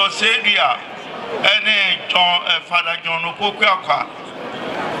Stephen Osedia and Father John Opoku-Agyemang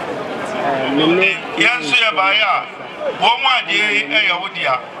Yansu Yabaya Woma Di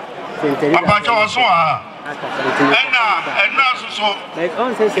Eyawodia Apacha Oswa and also the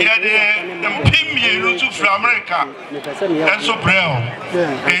from America and so brown.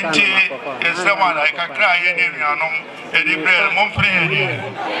 It's the one I can cry in the bread,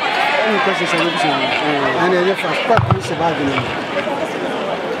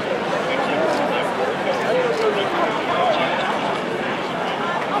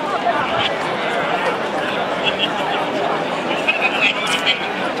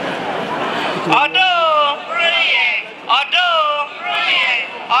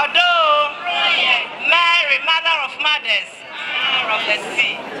 Mary, Mother of Mothers, of the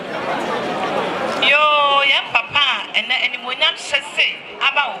sea. Yo, papa, and anyone says,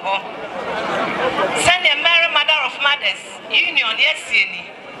 about her. Send a Mary, Mother of Mothers, Union, yes,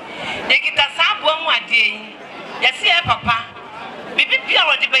 they get us up one day. Yes, papa. Bibi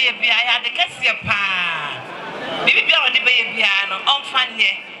Piano de baby, I had the Cassia pa. Bibi Piano de baby, on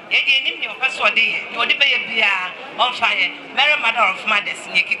Fanny. Your password, you the baby on fire, Mary Mother of Mothers,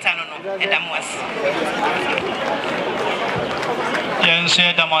 Nikitano, and Amos. Yes,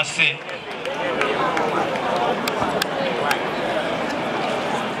 Damasi.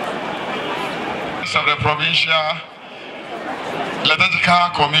 Of the provincial liturgical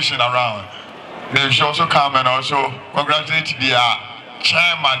commission around. They should also come and also congratulate their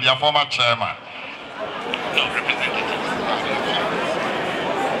chairman, their former chairman. No representative.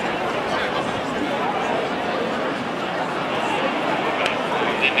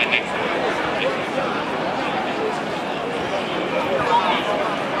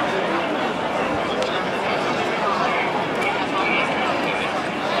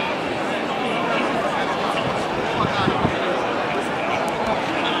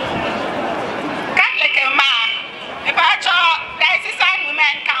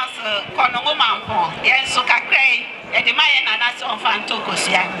 Konongo-Mamp, yes, so Kakray, and the Mayan and us on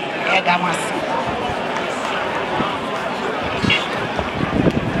Fantokosian,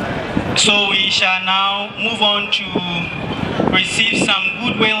 So we shall now move on to receive some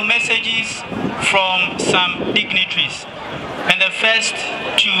goodwill messages from some dignitaries. And the first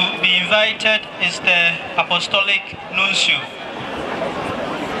to be invited is the Apostolic Nuncio.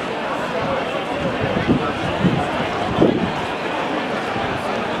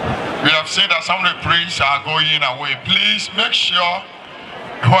 We have seen that some of the priests are going away. Please make sure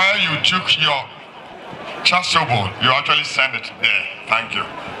where you took your chasuble, you actually send it there. Thank you.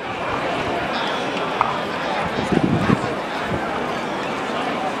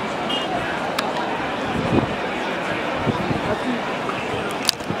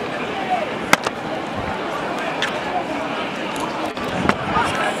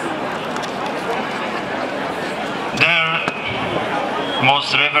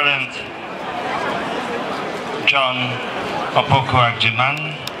 Most Reverend John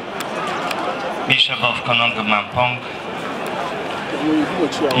Opoku-Agyemang, Bishop of Konongo-Mamp,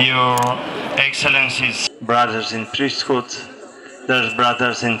 Your Excellencies, brothers in priesthood, dear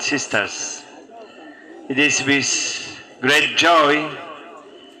brothers and sisters, it is with great joy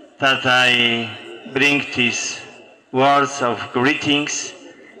that I bring these words of greetings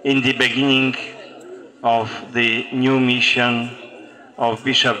in the beginning of the new mission of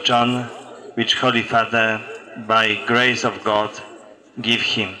Bishop John, which Holy Father, by grace of God, give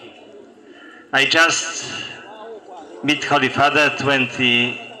him. I just meet Holy Father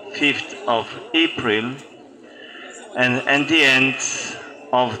 25th of April, and at the end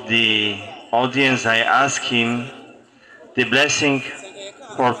of the audience I ask him the blessing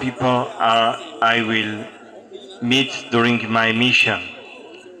for people I will meet during my mission.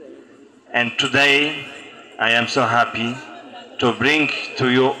 And today I am so happy to bring to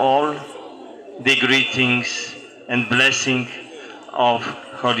you all the greetings and blessing of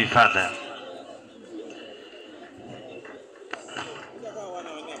Holy Father.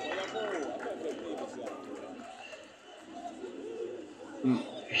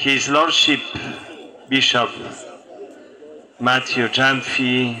 His Lordship Bishop Matthew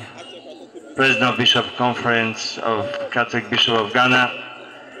Jamfi, President of Bishop Conference of Catholic Bishop of Ghana,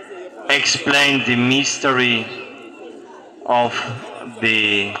 explained the mystery of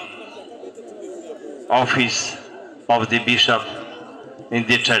the office of the bishop in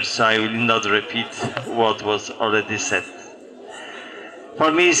the church, so I will not repeat what was already said.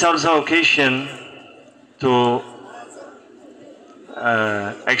 For me, it's also an occasion to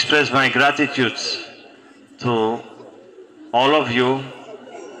express my gratitude to all of you,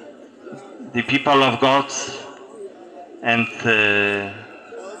 the people of God, and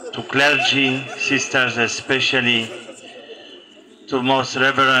to clergy, sisters, especially to Most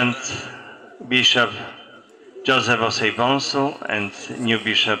Reverend Bishop Joseph Osei-Bonsu and new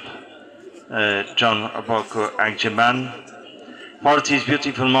Bishop John Opoku-Agyemang. For this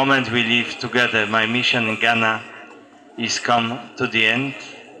beautiful moment we live together, my mission in Ghana is come to the end,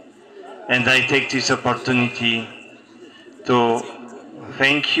 and I take this opportunity to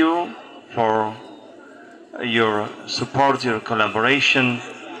thank you for your support, your collaboration,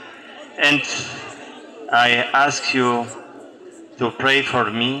 and I ask you to pray for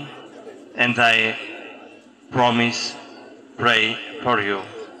me, and I promise pray for you.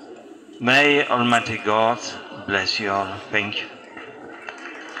 May Almighty God bless you all. Thank you.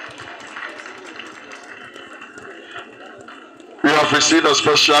 We have received a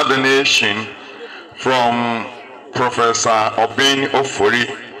special donation from Professor Obin Ofori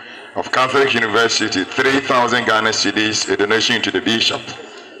of Catholic University, 3,000 Ghana cedis, a donation to the bishop.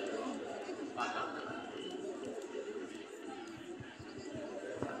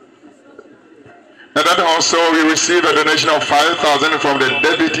 And then also we received a donation of 5,000 from the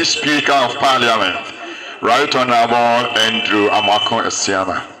Deputy Speaker of Parliament, Right Honorable Andrew Amako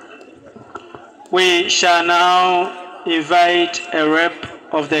Esiama. We shall now invite a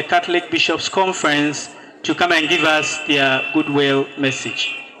rep of the Catholic Bishops' Conference to come and give us their goodwill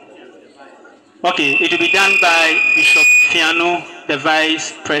message. Okay, it will be done by Bishop Fiano, the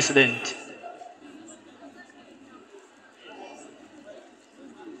Vice President.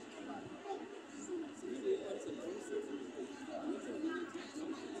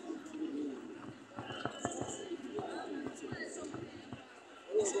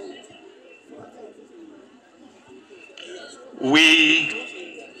 We,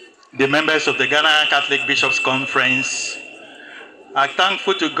 the members of the Ghana Catholic Bishops' Conference, are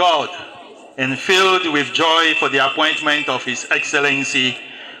thankful to God and filled with joy for the appointment of His Excellency,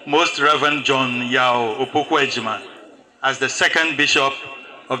 Most Reverend John Yao Opoku-Agyemang, as the second Bishop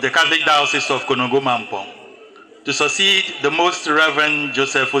of the Catholic Diocese of Konongo-Mamp, to succeed the Most Reverend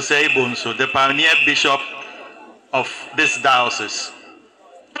Joseph Osei-Bonsu, the pioneer Bishop of this diocese.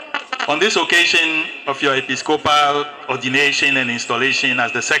 On this occasion of your Episcopal Ordination and installation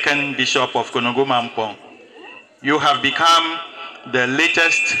as the second Bishop of Konongo-Mamp, you have become the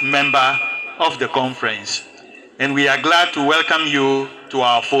latest member of the conference, and we are glad to welcome you to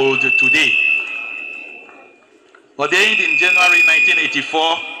our fold today. Ordained in January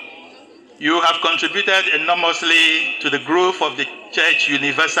 1984, you have contributed enormously to the growth of the Church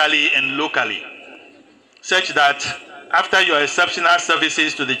universally and locally, such that after your exceptional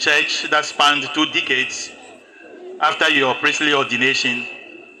services to the Church that spanned 2 decades, after your priestly ordination,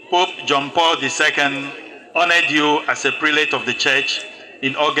 Pope John Paul II honored you as a prelate of the Church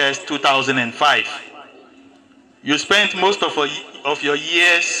in August 2005. You spent most of your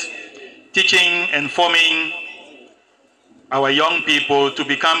years teaching and forming our young people to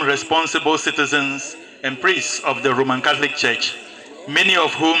become responsible citizens and priests of the Roman Catholic Church, many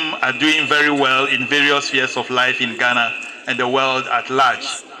of whom are doing very well in various spheres of life in Ghana and the world at large.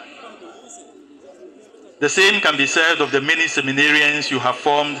 The same can be said of the many seminarians you have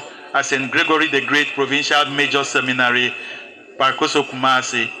formed as St. Gregory the Great Provincial Major Seminary, Parkoso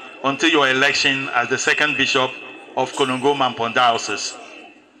Kumasi, until your election as the second Bishop of Konongo-Mamp Diocese.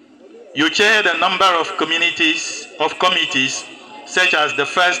 You chaired a number of committees, such as the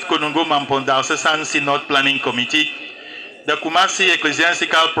first Konongo-Mamp Diocesan Synod Planning Committee, the Kumasi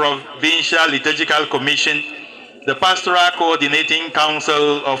Ecclesiastical Provincial Liturgical Commission, the Pastoral Coordinating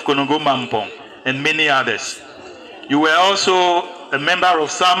Council of Konongo-Mamp, and many others. You were also a member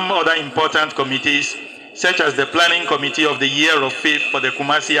of some other important committees, such as the Planning Committee of the Year of Faith for the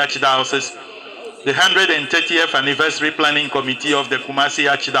Kumasi Archdiocese, the 130th Anniversary Planning Committee of the Kumasi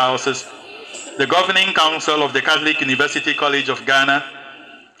Archdiocese, the Governing Council of the Catholic University College of Ghana,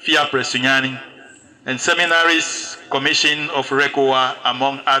 FIA Presunyani, and Seminaries Commission of RECOA,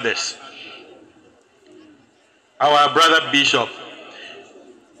 among others. Our brother Bishop,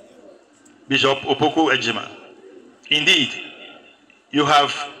 Bishop Opoku-Agyemang. Indeed, you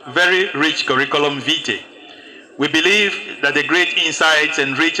have very rich curriculum vitae, We believe that the great insights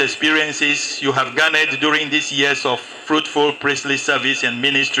and rich experiences you have garnered during these years of fruitful priestly service and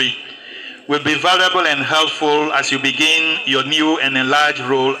ministry will be valuable and helpful as you begin your new and enlarged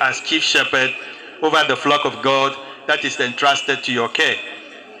role as chief shepherd over the flock of God that is entrusted to your care.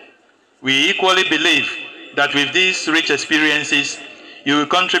 We equally believe that with these rich experiences, you will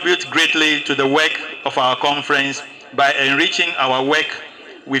contribute greatly to the work of our conference by enriching our work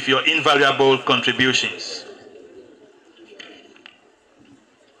with your invaluable contributions.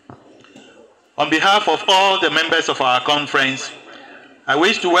 On behalf of all the members of our conference, I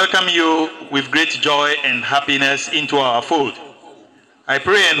wish to welcome you with great joy and happiness into our fold. I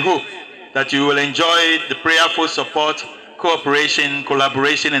pray and hope that you will enjoy the prayerful support, cooperation,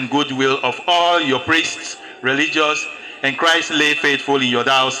 collaboration, and goodwill of all your priests, religious, and Christ lay faithful in your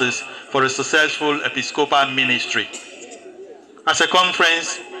diocese for a successful Episcopal ministry. As a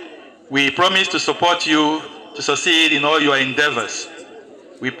conference, we promise to support you to succeed in all your endeavors.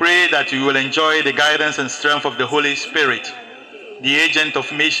 We pray that you will enjoy the guidance and strength of the Holy Spirit, the agent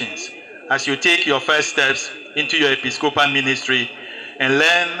of missions, as you take your first steps into your Episcopal ministry and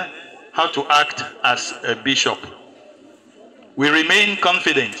learn how to act as a bishop. We remain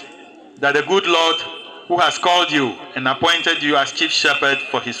confident that the good Lord who has called you and appointed you as chief shepherd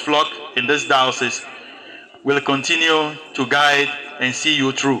for his flock in this diocese will continue to guide and see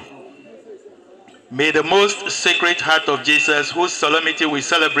you through. May the most sacred heart of Jesus, whose solemnity we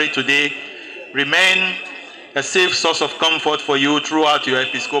celebrate today, remain a safe source of comfort for you throughout your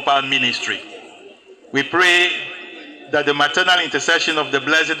Episcopal ministry. We pray that the maternal intercession of the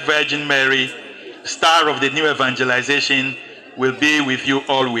Blessed Virgin Mary, star of the new evangelization, will be with you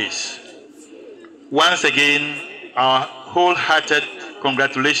always. Once again, our wholehearted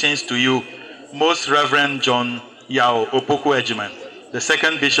congratulations to you, Most Reverend John Yao Opoku-Agyemang, the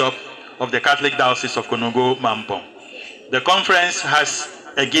second bishop of the Catholic Diocese of Konongo-Mamp. The conference has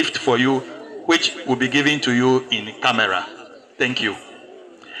a gift for you, which will be given to you in camera. Thank you.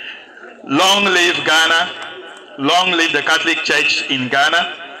 Long live Ghana. Long live the Catholic Church in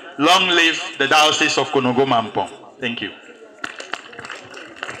Ghana. Long live the Diocese of Konongo-Mamp. Thank you.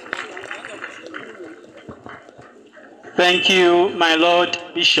 Thank you, my Lord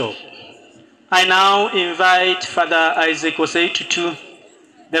Bishop. I now invite Father Isaac Osei Tutu,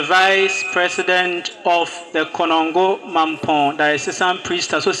 the Vice President of the Konongo-Mamp Diocesan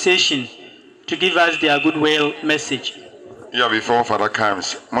Priest Association, to give us their goodwill message. Yeah, before Father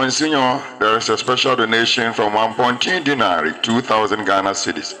comes, Monsignor, there is a special donation from 1.2 denarii, 2,000 Ghana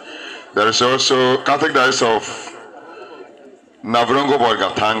cedis. There is also Catholic Diocese of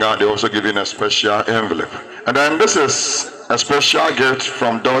Navrongo-Bolgatanga. They also given a special envelope. And then this is a special gift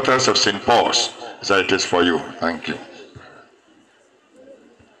from Daughters of St. Paul's. So it is for you. Thank you.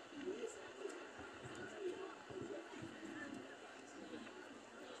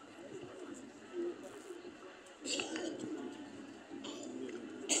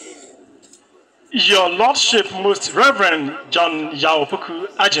 Your Lordship, Most Reverend John Yao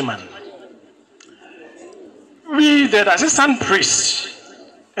Opoku-Agyemang, we, the assistant priests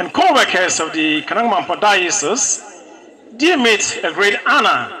and co-workers of the Konongo-Mamp Diocese, deem it a great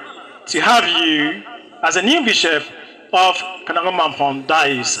honor to have you as a new bishop of Konongo-Mamp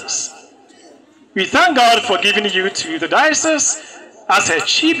Diocese. We thank God for giving you to the diocese as a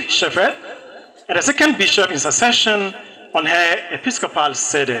chief shepherd and a second bishop in succession on her episcopal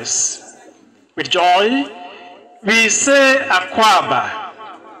sedes. With joy, we say Akwaba,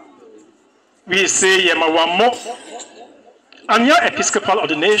 we say Yemawamo, on your episcopal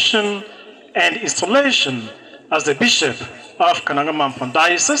ordination and installation as the bishop of Konongo-Mamp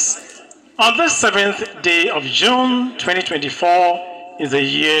Diocese on the 7th day of June 2024 in the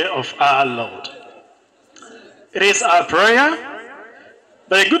year of our Lord. It is our prayer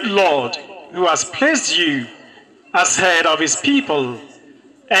that the good Lord, who has placed you as head of his people,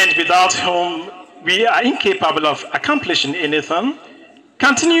 and without whom we are incapable of accomplishing anything,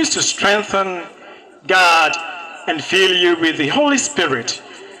 continues to strengthen, guard, and fill you with the Holy Spirit,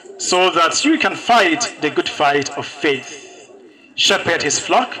 so that you can fight the good fight of faith, shepherd his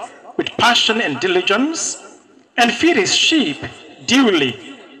flock with passion and diligence, and feed his sheep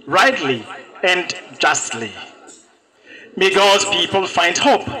duly, rightly, and justly. May God's people find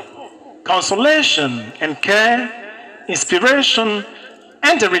hope, consolation, and care, inspiration,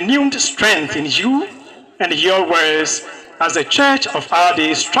 and a renewed strength in you and your words as the Church of our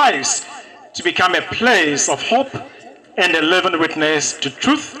day strives to become a place of hope and a living witness to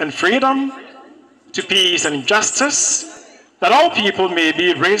truth and freedom, to peace and justice, that all people may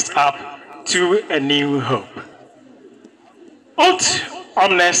be raised up to a new hope. Ut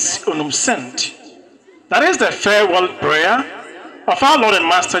omnes unum sent, That is the farewell prayer of our Lord and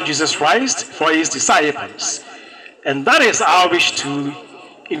Master Jesus Christ for his disciples. And that is our wish too,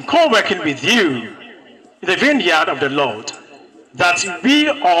 in co-working with you in the vineyard of the Lord, that we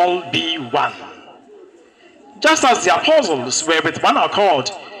all be one. Just as the apostles were with one accord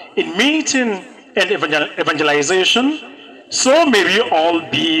in meeting and evangelization, so may we all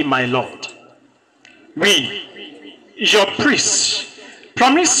be, my Lord. We, your priests,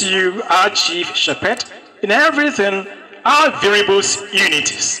 promise you our chief shepherd in everything, our various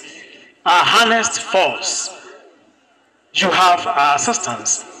unities, our harnessed force. You have our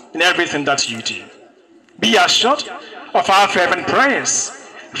assistance in everything that you do. Be assured of our fervent prayers,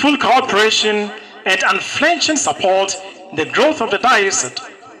 full cooperation, and unflinching support in the growth of the diocese,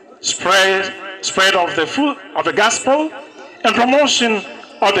 spread of the gospel, and promotion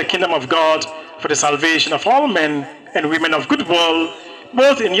of the kingdom of God for the salvation of all men and women of goodwill,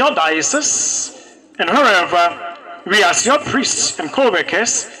 both in your diocese and wherever we as your priests and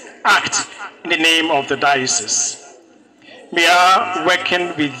co-workers act in the name of the diocese. We are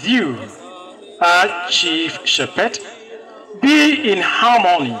working with you, our chief shepherd, be in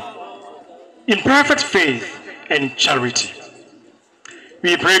harmony, in perfect faith and charity.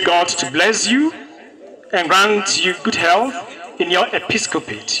 We pray God to bless you and grant you good health in your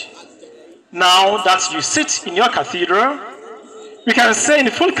episcopate. Now that you sit in your cathedral, we can say in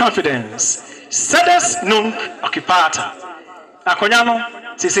full confidence, Sedes nunc occupata.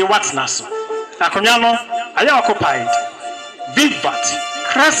 Aconiano, sise what's naso. Aconiano, aya occupied. Vivat,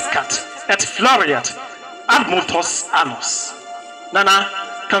 crescat, et floriat, ad multos annos. Nana,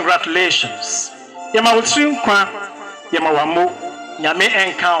 congratulations. Yama utrim kwa, yama wamu, nyame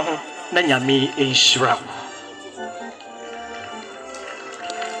enkaho, na nyame enshira.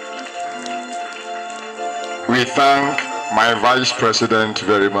 We thank my Vice President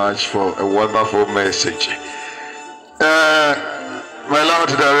very much for a wonderful message. My Lord,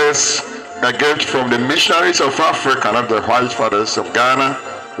 there is a gift from the missionaries of Africa, not the White Fathers of Ghana,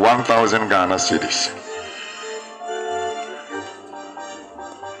 1,000 Ghana cedis.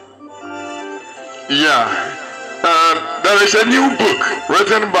 There is a new book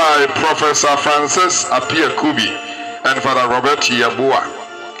written by Professor Francis Appiah-Kubi and Father Robert Yabua,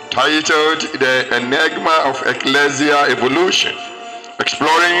 titled The Enigma of Ecclesia Evolution,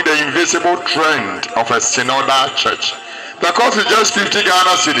 exploring the invisible trend of a synodal church. The cost is just 50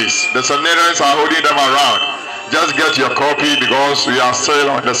 Ghana cedis. The seminarians are holding them around. Just get your copy because we are still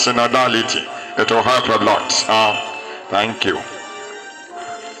on the synodality. It will help a lot. Thank you.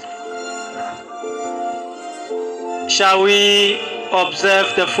 Shall we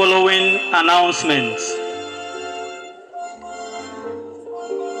observe the following announcements?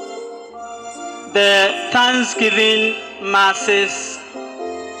 The Thanksgiving Masses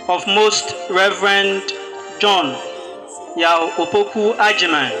of Most Reverend John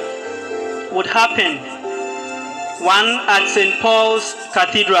Opoku-Agyemang would happen, one at St. Paul's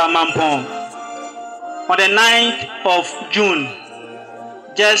Cathedral, Mampongon, on the 9th of June,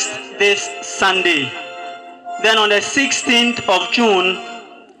 just this Sunday. Then on the 16th of June,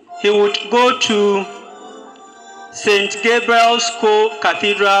 he would go to St. Gabriel's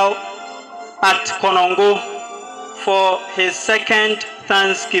Co-Cathedral at Konongo for his second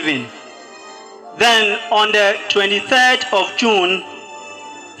Thanksgiving. Then on the 23rd of June,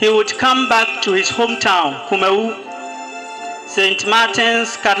 he would come back to his hometown, Kumeu, St.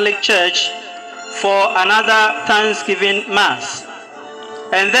 Martin's Catholic Church, for another Thanksgiving Mass.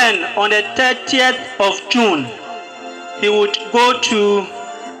 And then on the 30th of June, he would go to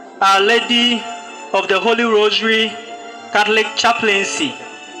Our Lady of the Holy Rosary Catholic Chaplaincy,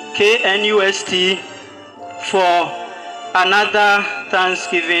 KNUST, for another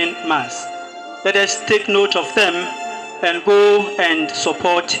Thanksgiving Mass. Let us take note of them and go and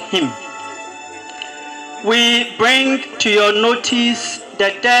support him. We bring to your notice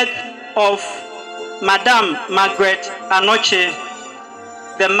the death of Madame Margaret Anoche,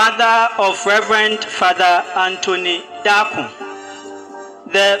 the mother of Reverend Father Anthony Daku.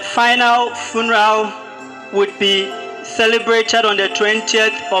 The final funeral would be celebrated on the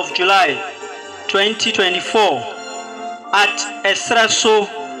 20th of July, 2024 at Esraso,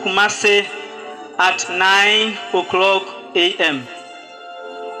 Kumase at 9 o'clock a.m.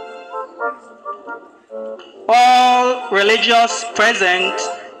 All religious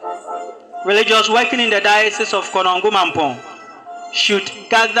working in the Diocese of Konongo-Mamp should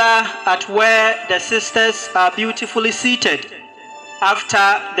gather at where the sisters are beautifully seated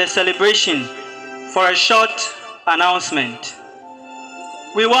after the celebration for a short announcement.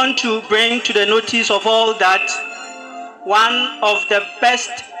 We want to bring to the notice of all that one of the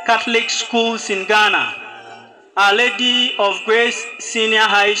best Catholic schools in Ghana. Our Lady of Grace Senior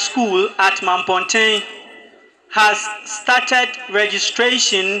High School at Mampongon has started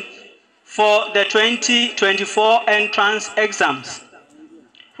registration for the 2024 entrance exams,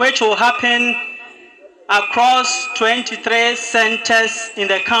 which will happen across 23 centers in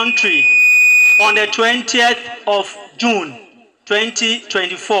the country on the 20th of June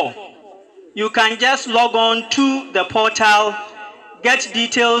 2024. You can just log on to the portal, get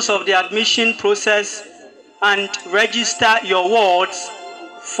details of the admission process, and register your wards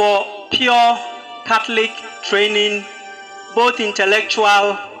for pure Catholic training, both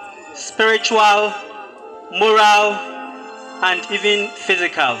intellectual, spiritual, moral, and even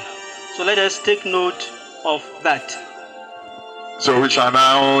physical. So let us take note of that. So we shall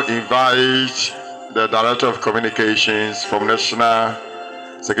now invite the Director of Communications from National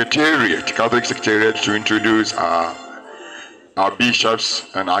Secretariat, Catholic Secretariat, to introduce our bishops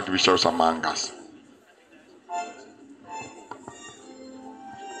and archbishops among us.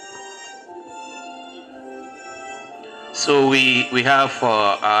 So we have for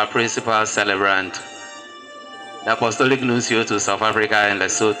our principal celebrant, the Apostolic Nuncio to South Africa and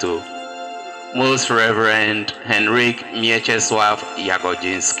Lesotho, Most Reverend Henryk Mieczysław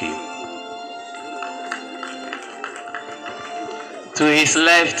Jagodzinski. To his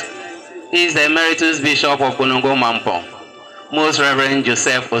left is the Emeritus Bishop of Konongo-Mamp, Most Reverend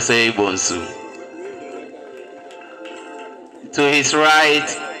Joseph Osei Bonsu. To his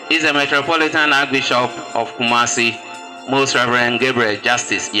right is the Metropolitan Archbishop of Kumasi, Most Reverend Gabriel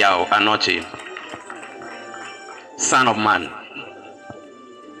Justice Yao Anochi, Son of Man.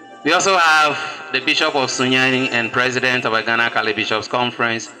 We also have the Bishop of Sunyani and President of the Ghana Catholic Bishops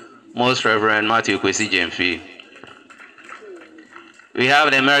Conference, Most Reverend Matthew Kwesi Jemfi. We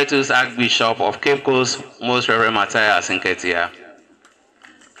have the Emeritus Archbishop of Cape Coast, Most Reverend Matthias Nketia.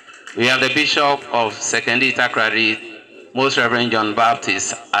 We have the Bishop of Sekendi Takrady, Most Reverend John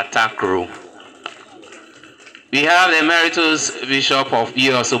Baptist Atakru. We have the Emeritus Bishop of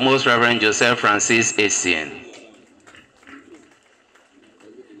Iosu, Most Reverend Joseph Francis Essien.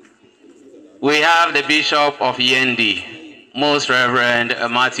 We have the Bishop of Yendi, Most Reverend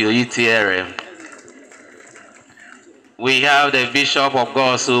Matthew Itiere. We have the Bishop of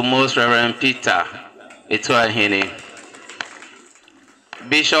Gosu, Most Reverend Peter Etuahini.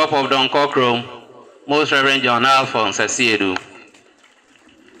 Bishop of Donkokrom, Most Reverend John Alphonse Asiedu.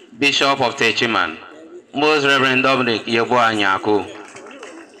 Bishop of Techiman, Most Reverend Dominic Yeboah Nyaku.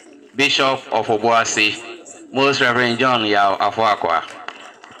 Bishop of Obuasi, Most Reverend John Yao Afuakwa.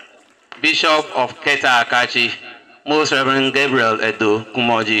 Bishop of Keta Akachi, Most Reverend Gabriel Edo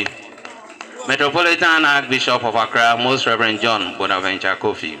Kumoji. Metropolitan Archbishop of Accra, Most Reverend John Bonaventure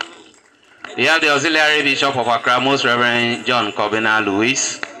Kofi. We have the Auxiliary Bishop of Accra, Most Reverend John Kobina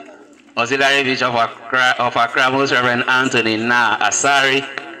Louis. Auxiliary Bishop of Accra, Most Reverend Anthony Na Asari.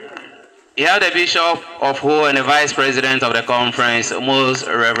 We have the Bishop of Ho and the Vice President of the conference, Most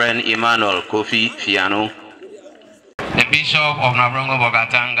Reverend Emmanuel Kofi Fiano. The Bishop of Nabrongo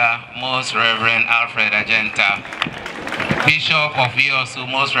Bogatanga, Most Reverend Alfred Agenta. Bishop of Iosu,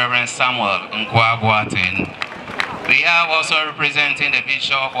 Most Reverend Samuel Nkwabuaten. We have also representing the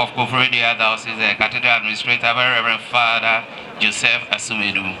Bishop of Koforidia Diocese, the Cathedral Administrator, Very Reverend Father Joseph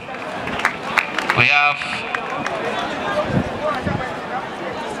Asumedu. We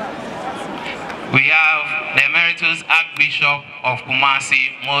have the Emeritus Archbishop of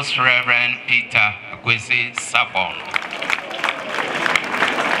Kumasi, Most Reverend Peter Kwesi Sapon.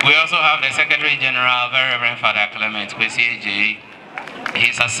 We also have the Secretary General, Very Reverend Father Clement Kwesi Eji,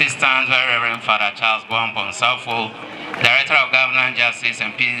 his assistant, Very Reverend Father Charles Boampon Safo, Director of Governance, Justice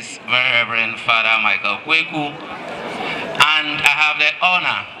and Peace, Very Reverend Father Michael Kweku, and I have the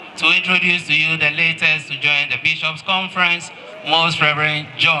honor to introduce to you the latest to join the Bishops' Conference, Most Reverend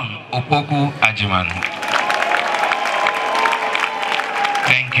John Opoku-Agyemang.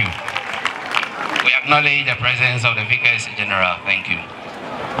 Thank you. We acknowledge the presence of the Vicars General. Thank you.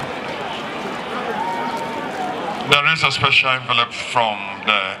 There is a special envelope from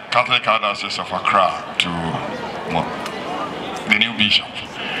the Catholic Diocese of Accra to the new bishop.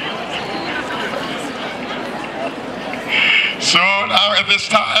 So now it is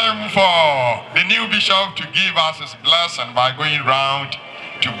time for the new bishop to give us his blessing by going round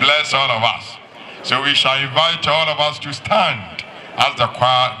to bless all of us. So we shall invite all of us to stand as the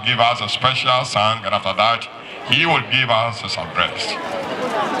choir give us a special song, and after that he will give us his address.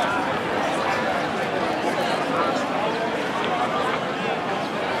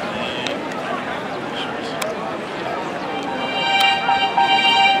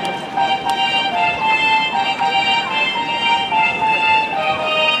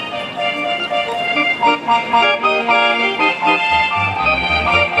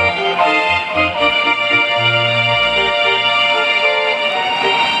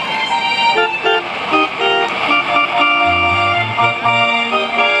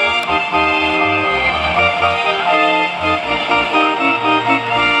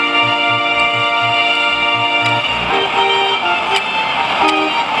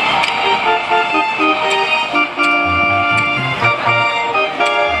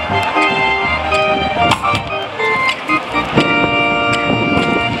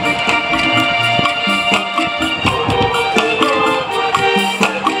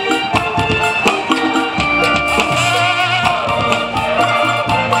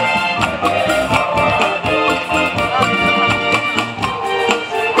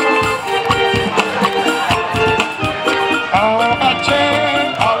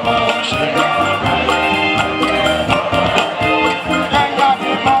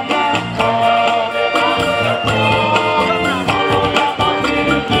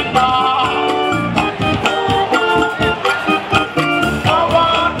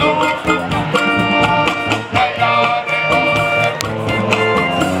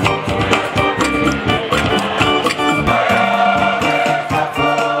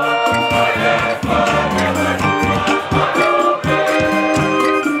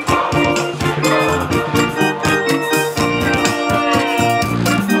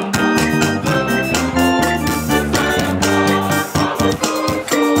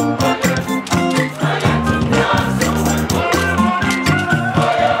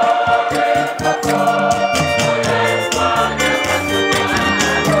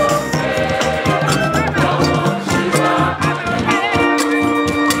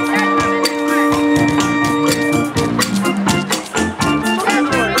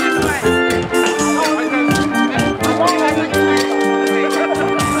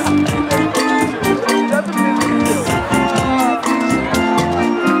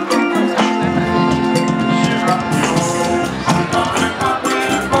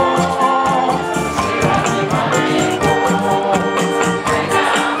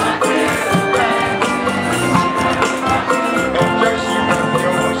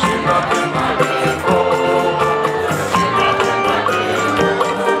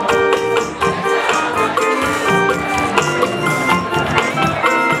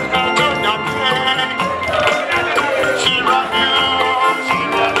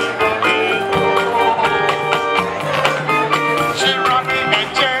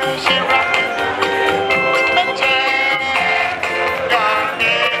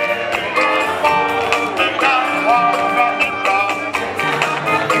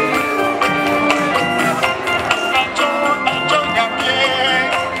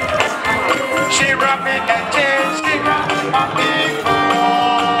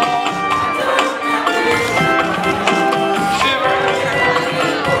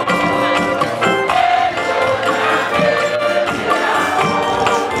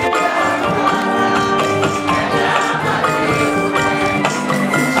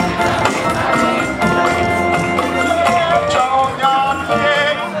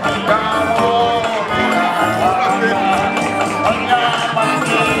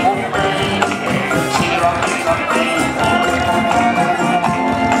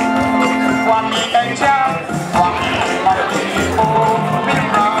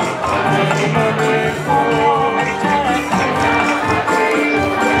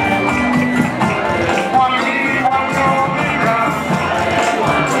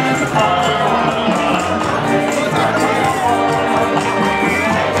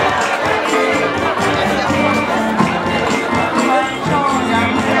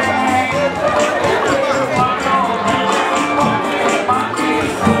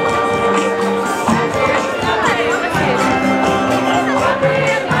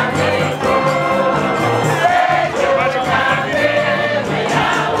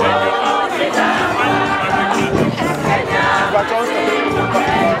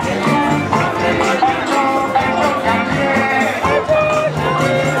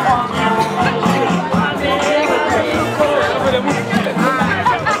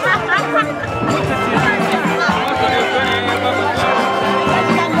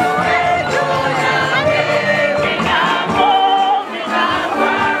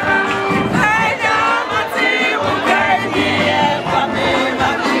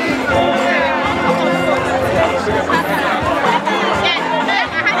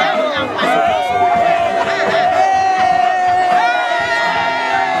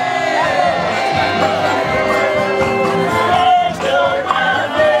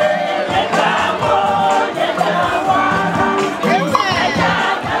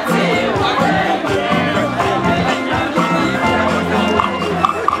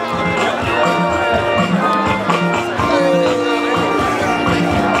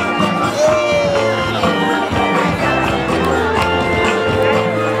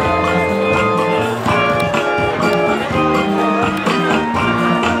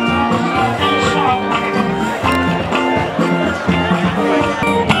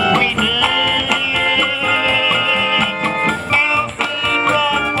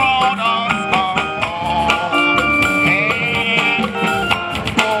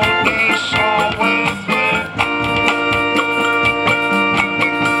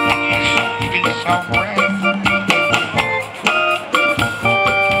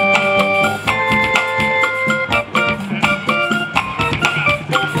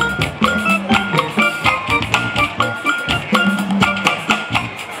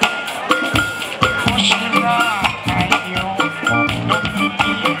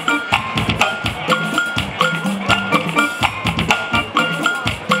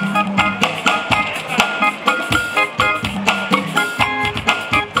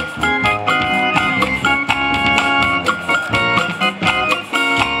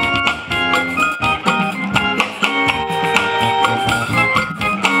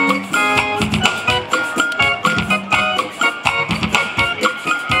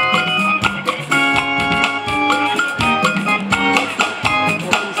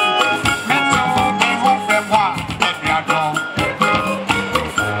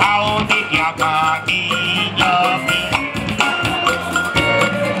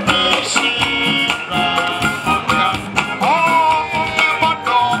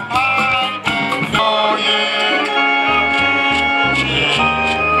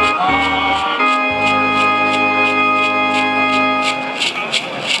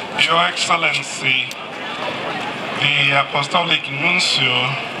 Excellency, the Apostolic Nuncio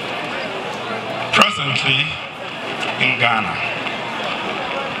presently in Ghana,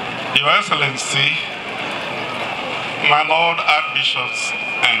 Your Excellency, my Lord Archbishops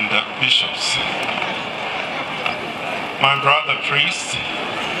and Bishops, my brother priests,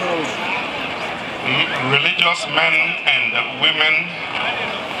 religious men and women,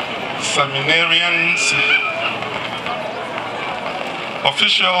 seminarians,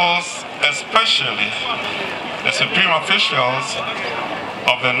 officials, especially the supreme officials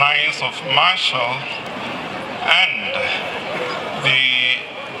of the Knights of Marshall and the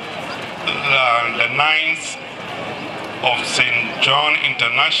Knights of St. John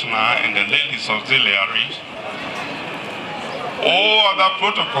International and the Ladies Auxiliary, all other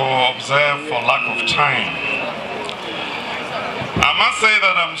protocol observed for lack of time. I must say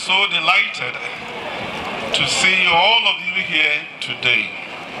that I'm so delighted to see all of you here today.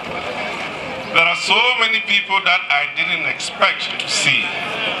 There are so many people that I didn't expect to see.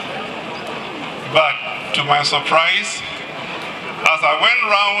 But to my surprise, as I went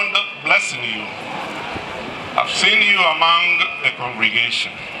round blessing you, I've seen you among the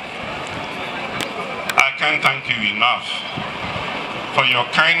congregation. I can't thank you enough for your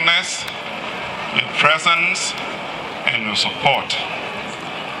kindness, your presence, and your support.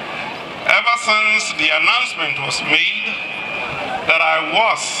 Ever since the announcement was made that I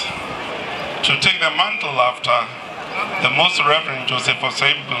was to take the mantle after the Most Reverend Joseph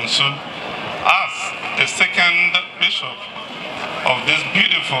Osei-Bunsu as the second bishop of this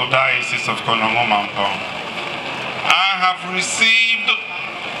beautiful Diocese of Konongo-Mamp, I have received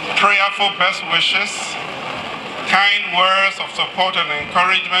prayerful best wishes, kind words of support and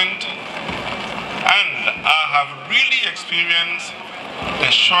encouragement, and I have really experienced the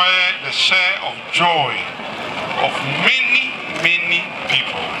share of joy of many, many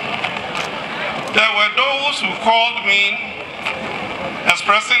people. There were those who called me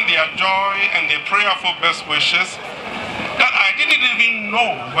expressing their joy and their prayerful best wishes that I didn't even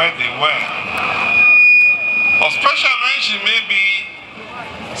know where they were. Of special mention may be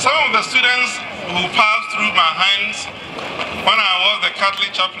some of the students who passed through my hands when I was the Catholic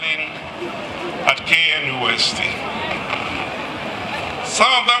chaplain at KNUST. Some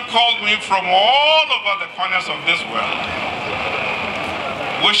of them called me from all over the corners of this world,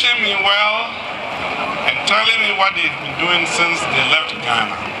 wishing me well and telling me what they've been doing since they left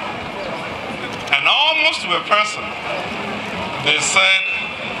Ghana. And almost to a person, they said,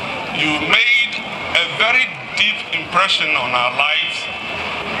 you made a very deep impression on our lives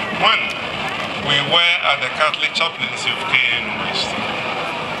when we were at the Catholic chaplaincy of KNUST.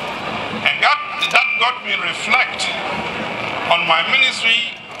 And that got me reflect on my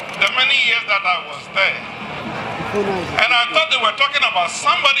ministry the many years that I was there. And I thought they were talking about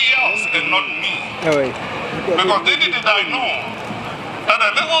somebody else and not me. Because little did I know that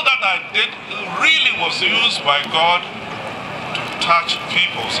the little that I did really was used by God to touch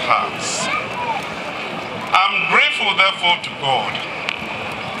people's hearts. I'm grateful therefore to God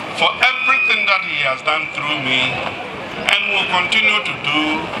for everything that He has done through me and will continue to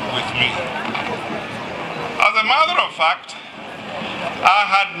do with me. As a matter of fact, I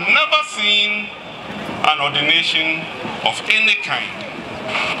had never seen an ordination of any kind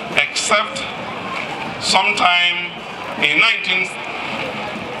except sometime in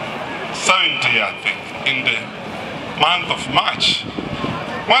 1970, I think, in the month of March,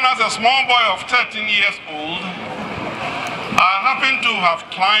 when as a small boy of 13 years old, I happened to have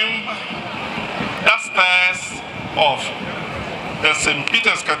climbed that stairs of the St.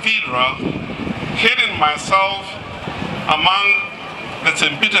 Peter's Cathedral, hiding myself among the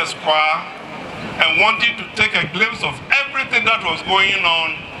St. Peter's choir and wanting to take a glimpse of everything that was going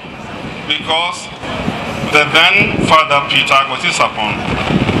on, because the then Father Peter Agosisapon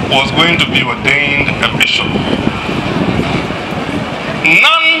was going to be ordained a bishop.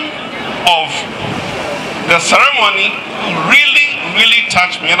 None of the ceremony really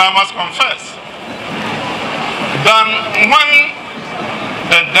touched me, and I must confess. Then when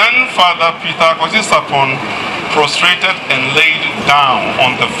the then Father Peter Agosisapon prostrated and laid down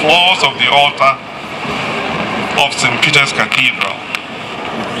on the floors of the altar of St. Peter's Cathedral,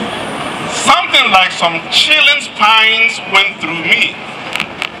 something like some chilling spines went through me,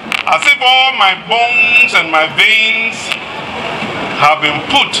 as if all my bones and my veins have been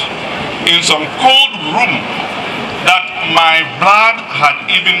put in some cold room that my blood had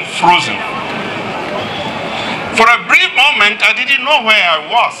even frozen. For a brief moment, I didn't know where I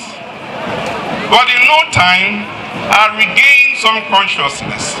was. But in no time, I regained some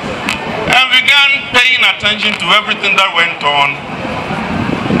consciousness and began paying attention to everything that went on.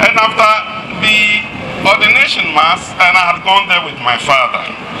 And after the ordination mass, and I had gone there with my father,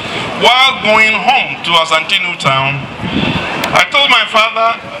 while going home to Asantinu town, I told my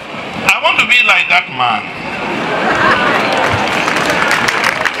father, I want to be like that man.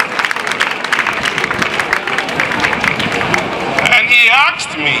 And he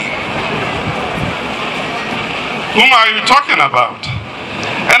asked me, whom are you talking about?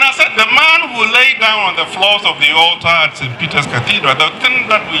 And I said, the man who lay down on the floors of the altar at St. Peter's Cathedral, the thing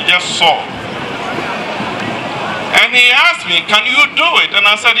that we just saw. And he asked me, can you do it? And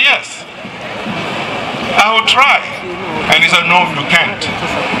I said, yes, I will try. And he said, no, you can't.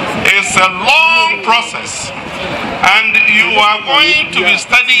 It's a long process. And you are going to be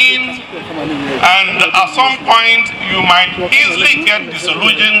studying, and at some point you might easily get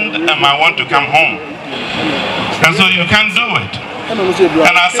disillusioned and might want to come home. And so you can't do it.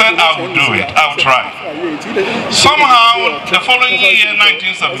 And I said, I will do it. I will try. Somehow, the following year,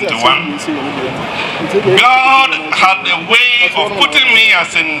 1971, God had a way of putting me at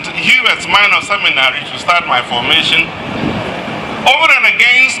St. Hubert's Minor Seminary to start my formation, over and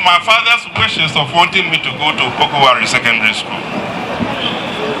against my father's wishes of wanting me to go to Opoku-Agyemang Secondary School.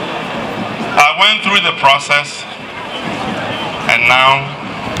 I went through the process, and now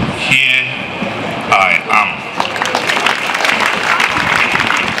here I am.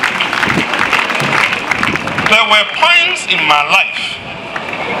 There were points in my life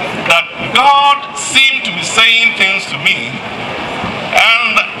that God seemed to be saying things to me,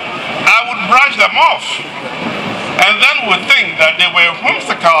 and I would brush them off, and then would think that they were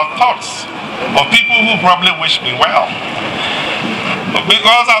whimsical thoughts of people who probably wished me well.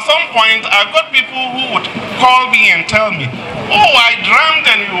 Because at some point, I got people who would call me and tell me, oh, I dreamt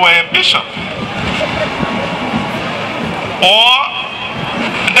and you were a bishop. Or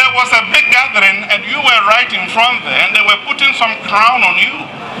there was a big gathering and you were right in front there and they were putting some crown on you.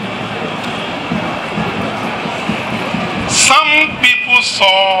 Some people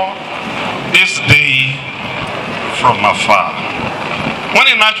saw this day from afar, when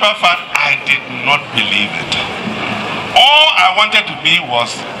in actual fact I did not believe it. All I wanted to be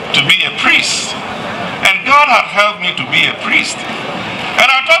was to be a priest, and God had helped me to be a priest, and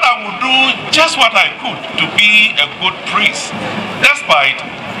I thought I would do just what I could to be a good priest, despite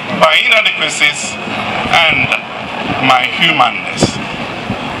my inadequacies and my humanness.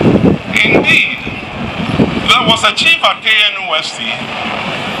 Indeed, there was a chief at KNUST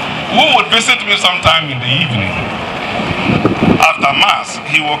who would visit me sometime in the evening. After Mass,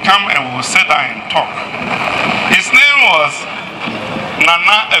 he will come and we will sit down and talk. His name was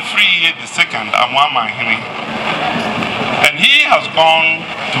Nana Efriye II Amwamahini, and he has gone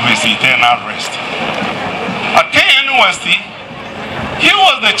to his eternal rest. At KNUST, he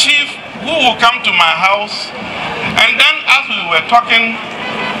was the chief who would come to my house, and then as we were talking,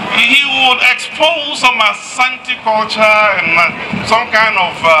 he would expose some Asante culture and some kind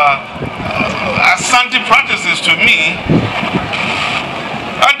of Asante practices to me.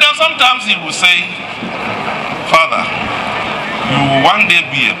 And then sometimes he would say, Father, you will one day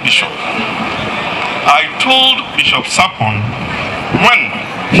be a bishop. I told Bishop Sapon when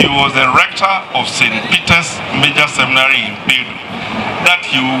he was the rector of St. Peter's Major Seminary in Peru that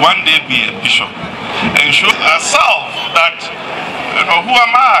he will one day be a bishop, and showed herself that, you know, who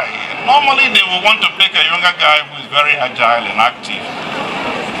am I? Normally they will want to pick a younger guy who is very agile and active.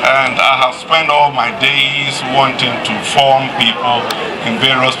 And I have spent all my days wanting to form people in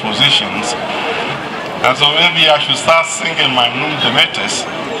various positions. And so maybe I should start singing my Num Demetes.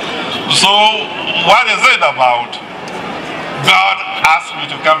 So what is it about? God asked me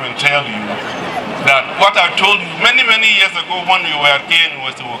to come and tell you that what I told you many, many years ago when you were here in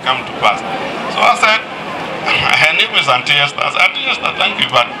West will come to pass. So I said, her name is Auntie Esther. I said, Auntie Esther, thank you,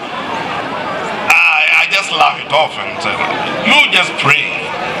 but I just laugh it off and said, you just pray.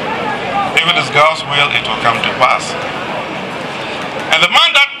 If it is God's will, it will come to pass. And the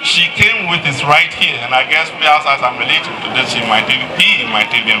man that she came with is right here, and I guess as I'm relating to this, he might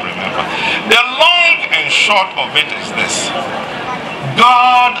even remember. The long and short of it is this.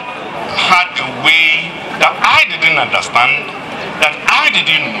 God had a way that I didn't understand, that I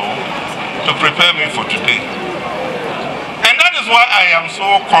didn't know, to prepare me for today. And that is why I am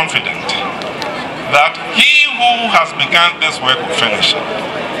so confident that he who has begun this work will finish it.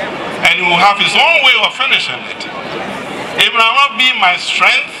 And he will have his own way of finishing it. It might not be my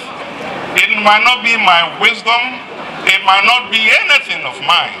strength, it might not be my wisdom, it might not be anything of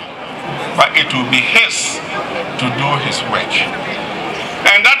mine, but it will be his to do his work.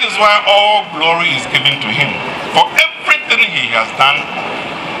 And that is why all glory is given to him for everything he has done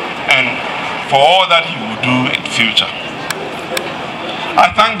and for all that he will do in future.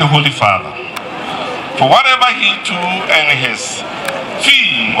 I thank the Holy Father for whatever he too and his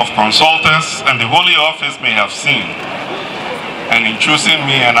team of consultants and the Holy Office may have seen, and in choosing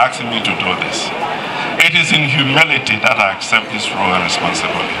me and asking me to do this. It is in humility that I accept this role and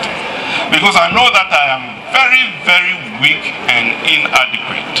responsibility. Because I know that I am very, very weak and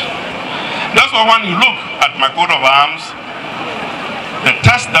inadequate. That's why when you look at my coat of arms, the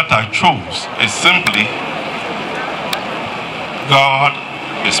text that I chose is simply, God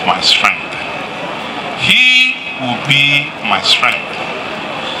is my strength. He will be my strength.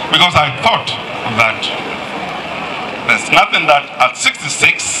 Because I thought that there's nothing that at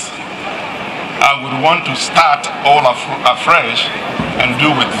 66 I would want to start all afresh and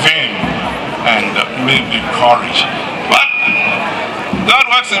do with vim and maybe courage. But God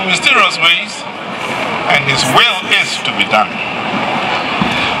works in mysterious ways and his will is to be done.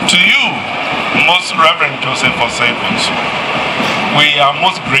 To you, Most Reverend Joseph Osebons, we are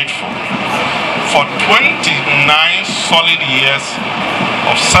most grateful for 29 solid years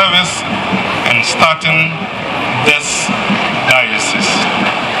of service and starting this diocese.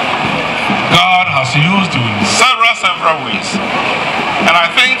 God has used you in several ways, and I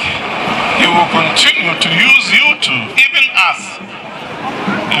think he will continue to use you too, even as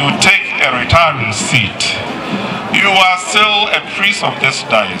you take a retiring seat. You are still a priest of this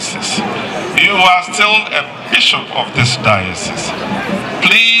diocese. You are still a bishop of this diocese.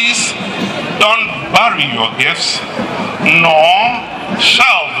 Please don't bury your gifts, nor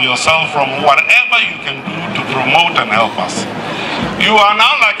shelve yourself from whatever you can do to promote and help us. You are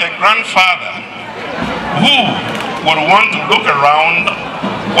now like a grandfather who would want to look around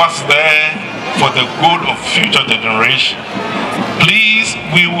what's there for the good of future generation. Please,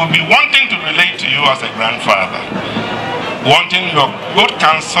 we will be wanting to relate to you as a grandfather, wanting your good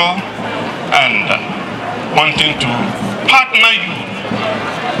counsel and wanting to partner you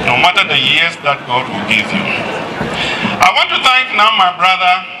no matter the years that God will give you. I want to thank now my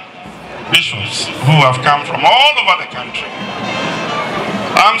brother bishops who have come from all over the country.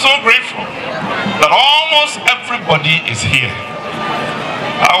 I'm so grateful that almost everybody is here.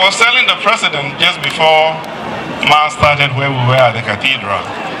 I was telling the president just before Mass started, where we were at the cathedral,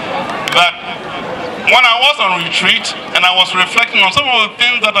 that when I was on retreat and I was reflecting on some of the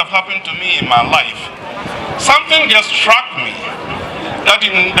things that have happened to me in my life, something just struck me that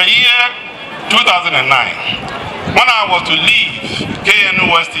in the year 2009, when I was to leave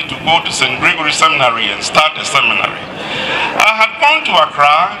KNUST to go to St. Gregory Seminary and start a seminary, I had gone to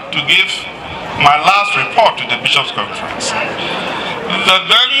Accra to give my last report to the Bishops' Conference. The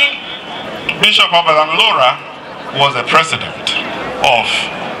then Bishop of Alamlora was the president of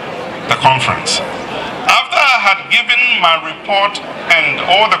the conference. After I had given my report and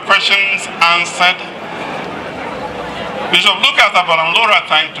all the questions answered, Bishop Lucas of Alamlora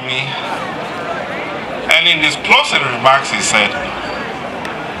thanked me, and in his closing remarks he said,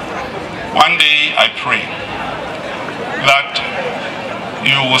 one day I pray that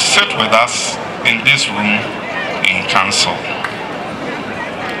you will sit with us in this room in council.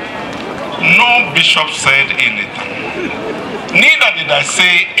 No bishop said anything. Neither did I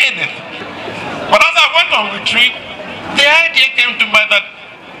say anything. But as I went on retreat, the idea came to me that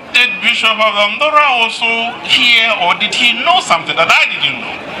did Bishop of Andorra also hear, or did he know something that I didn't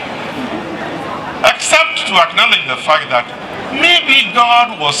know? Except to acknowledge the fact that maybe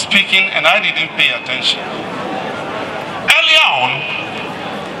God was speaking and I didn't pay attention. Earlier on,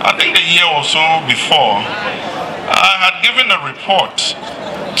 I think a year or so before, I had given a report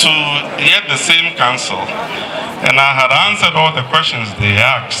to yet the same council, and I had answered all the questions they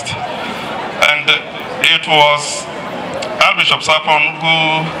asked. And it was Archbishop Sapon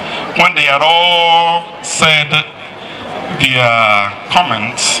who, when they had all said their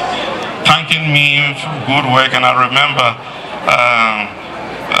comments, thanking me for good work, and I remember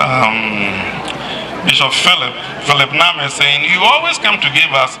Bishop Philip Name saying, "You always come to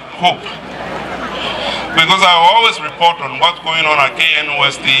give us hope." Because I always report on what's going on at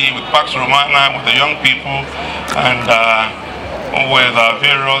KNUST with Pax Romana, with the young people, and with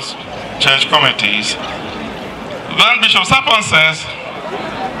various church committees. Then Bishop Sapon says,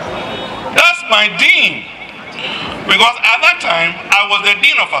 "That's my dean." Because at that time, I was the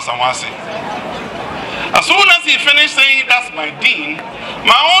dean of Asamwase. As soon as he finished saying, "That's my dean,"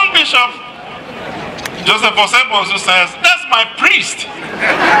 my own bishop, Joseph Osebo, says, "That's my priest."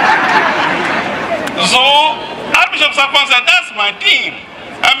 So Archbishop Sapon said, "That's my dean."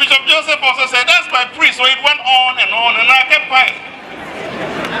 And Bishop Joseph also said, "That's my priest." So it went on, and I kept quiet.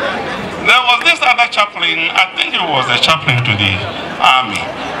 There was this other chaplain, I think it was a chaplain to the army,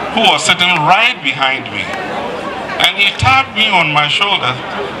 who was sitting right behind me. And he tapped me on my shoulder,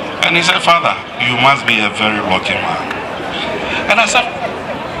 and he said, "Father, you must be a very lucky man." And I said,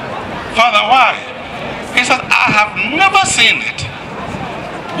 "Father, why?" He said, "I have never seen it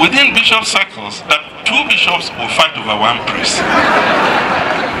within bishop circles that two bishops will fight over one priest."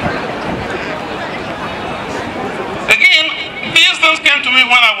 Again, these things came to me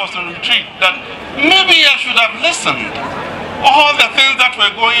when I was on retreat, that maybe I should have listened. All the things that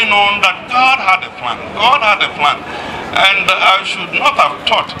were going on, that God had a plan. God had a plan. And I should not have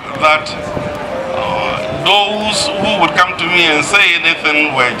thought that those who would come to me and say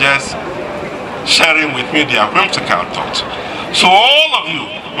anything were just sharing with me their whimsical thoughts. So all of you,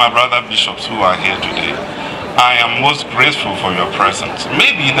 my brother bishops who are here today, I am most grateful for your presence.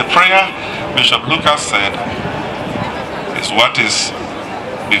 Maybe the prayer Bishop Lucas said is what is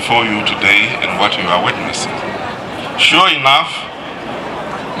before you today and what you are witnessing. Sure enough,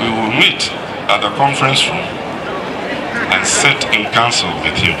 we will meet at the conference room and sit in council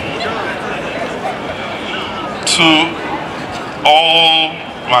with you. To all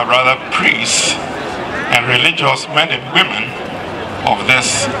my brother priests and religious men and women of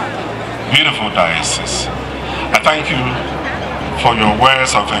this beautiful diocese, I thank you for your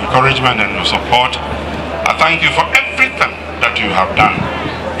words of encouragement and your support. I thank you for everything that you have done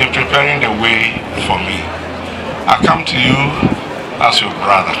in preparing the way for me. I come to you as your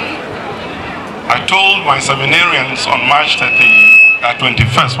brother. I told my seminarians on March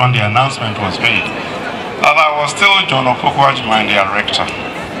 21st, when the announcement was made, that I was still John Opoku-Agyemang, their rector.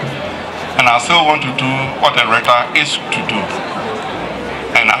 And I still want to do what a rector is to do.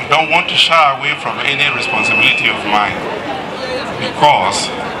 And I don't want to shy away from any responsibility of mine, because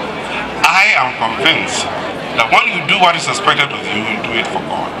I am convinced that when you do what is expected of you, you do it for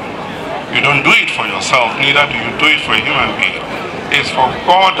God. You don't do it for yourself, neither do you do it for a human being. It's for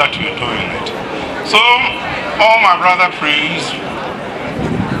God that you're doing it. So, all my brother priests,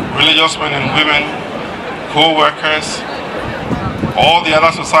 religious men and women, co-workers, all the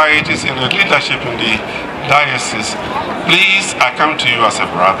other societies in the leadership in the diocese, please, I come to you as a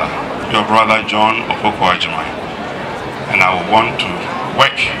brother, your brother John Opoku-Agyemang, and I want to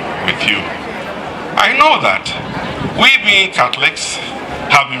work with you. I know that we being Catholics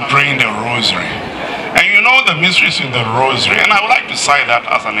have been praying the rosary, and you know the mysteries in the rosary, and I would like to cite that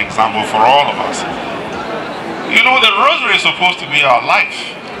as an example for all of us. You know, the rosary is supposed to be our life,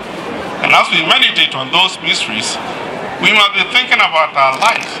 and as we meditate on those mysteries, we must be thinking about our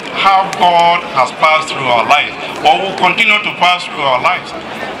lives, how God has passed through our lives, or will continue to pass through our lives.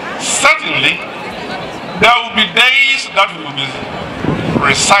 Certainly, there will be days that we will be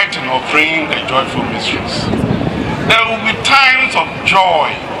reciting or praying the joyful mysteries. There will be times of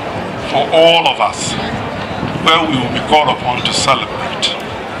joy for all of us, where we will be called upon to celebrate.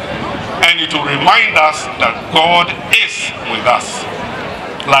 And it will remind us that God is with us.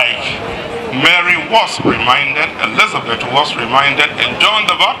 Like Mary was reminded, Elizabeth was reminded, and John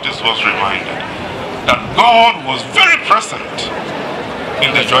the Baptist was reminded that God was very present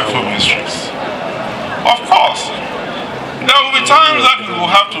in the joyful mysteries. Of course, there will be times that we will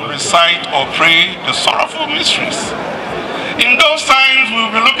have to recite or pray the sorrowful mysteries. In those times, we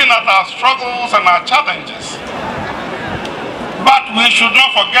will be looking at our struggles and our challenges. But we should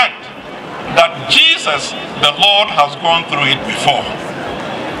not forget that Jesus, the Lord, has gone through it before.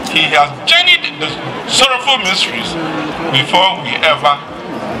 He has journeyed the sorrowful mysteries before we ever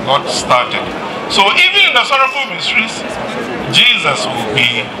got started. So even in the sorrowful mysteries, Jesus will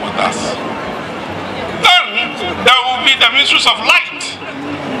be with us. Then there will be the mysteries of light.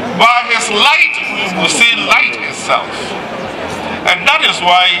 is light, we will see light itself. And that is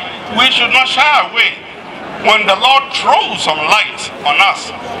why we should not shy away when the Lord throws some light on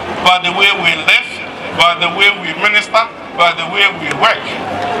us by the way we live, by the way we minister, by the way we work.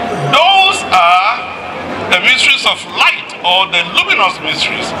 Those are the mysteries of light, or the luminous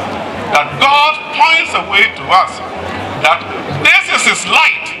mysteries that God points a way to us, that this is his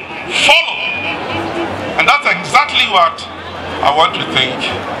light, follow. And that's exactly what I want to think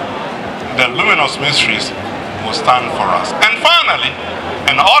the luminous mysteries will stand for us. And finally,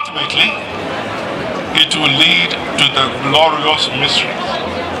 and ultimately, it will lead to the glorious mysteries.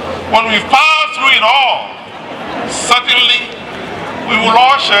 When we pass through it all, certainly we will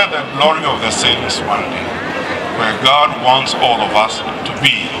all share the glory of the saints one day, where God wants all of us to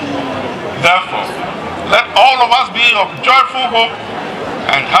be. Therefore, let all of us be of joyful hope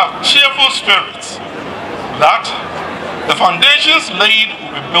and have cheerful spirits, that the foundations laid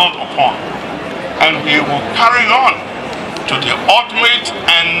will be built upon, and we will carry on to the ultimate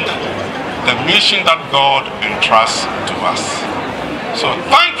end, the mission that God entrusts to us. So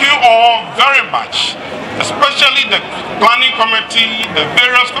thank you all very much, especially the planning committee, the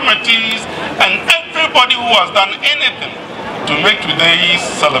various committees, and everybody who has done anything to make today's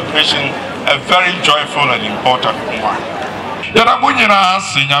celebration a very joyful and important one.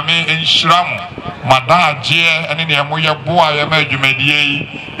 Madaje and in the Amoya boy, a major mediae,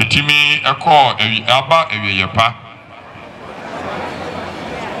 a Timmy, a call, a yepa.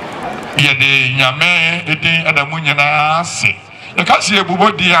 Yede Yame, a day at the Munana say. The Cassia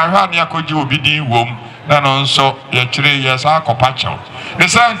Bubodi, Arania could you be the womb, than also your 3 years are copacho. The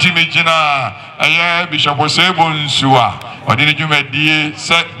San Timigina, a year Bishop was able in Sua, or did you make the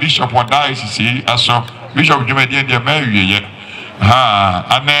set Bishop or Diocese, as so Bishop Jumedian, the Mary.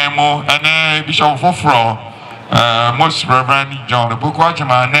 And Bishop Fofro, Most Reverend John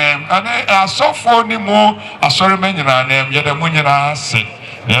Opoku-Agyemang name, and I saw 4 more, a sorry man name, yet a munina say,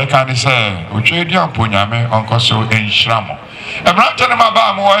 there can say, Uchedia Punyame, Uncle So in Shramo. I'm not telling my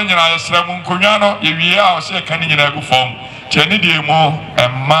bam when I Sramun Kunyano, if you are say, can you never form, Chenidi Mo,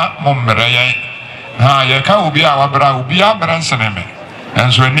 and Ma Mumberay. Yaka will be our brother, will be our branson,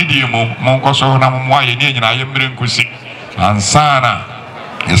 and so Nidium, Monco So Namwa, and I am bring Kusi. Ansana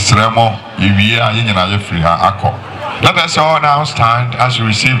Isramo Ivia Yina Yefriha Ako. Let us all now stand as we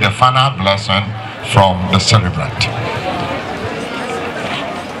receive the final blessing from the celebrant.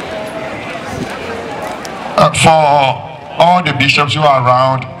 For all the bishops who are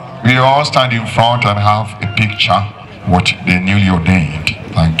around, we all stand in front and have a picture with the newly ordained.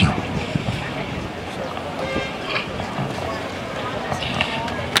 Thank you.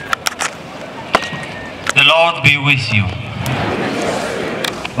 The Lord be with you.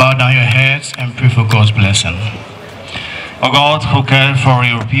 Bow down your heads and pray for God's blessing. O God, who care for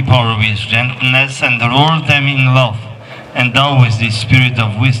your people with gentleness and rule them in love, endow with the spirit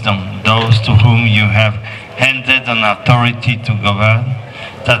of wisdom those to whom you have handed an authority to govern,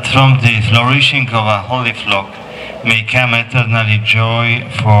 that from the flourishing of a holy flock may come eternally joy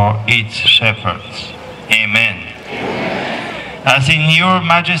for its shepherds. Amen. As in your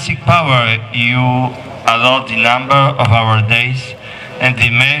majestic power you allot the number of our days and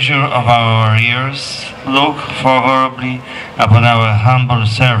the measure of our years, look favorably upon our humble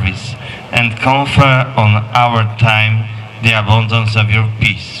service and confer on our time the abundance of your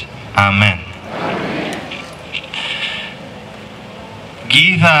peace. Amen.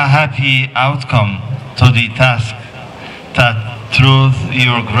 Give a happy outcome to the task that through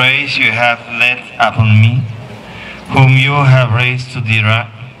your grace you have laid upon me, whom you have raised to the rank,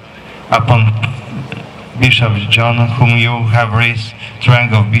 upon Bishop John, whom you have raised to the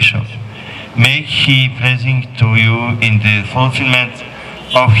rank of bishop. Make he pleasing to you in the fulfillment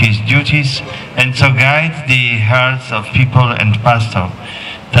of his duties, and so guide the hearts of people and pastors,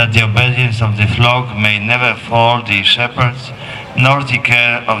 that the obedience of the flock may never fall the shepherds, nor the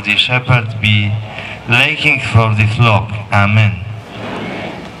care of the shepherd be lacking for the flock. Amen.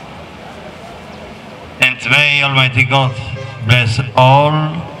 And may Almighty God bless all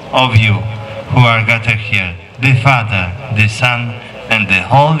of you who are gathered here, the Father, the Son, and the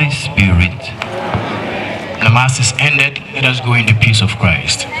Holy Spirit. The Mass is ended. Let us go in the peace of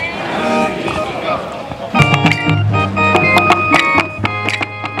Christ.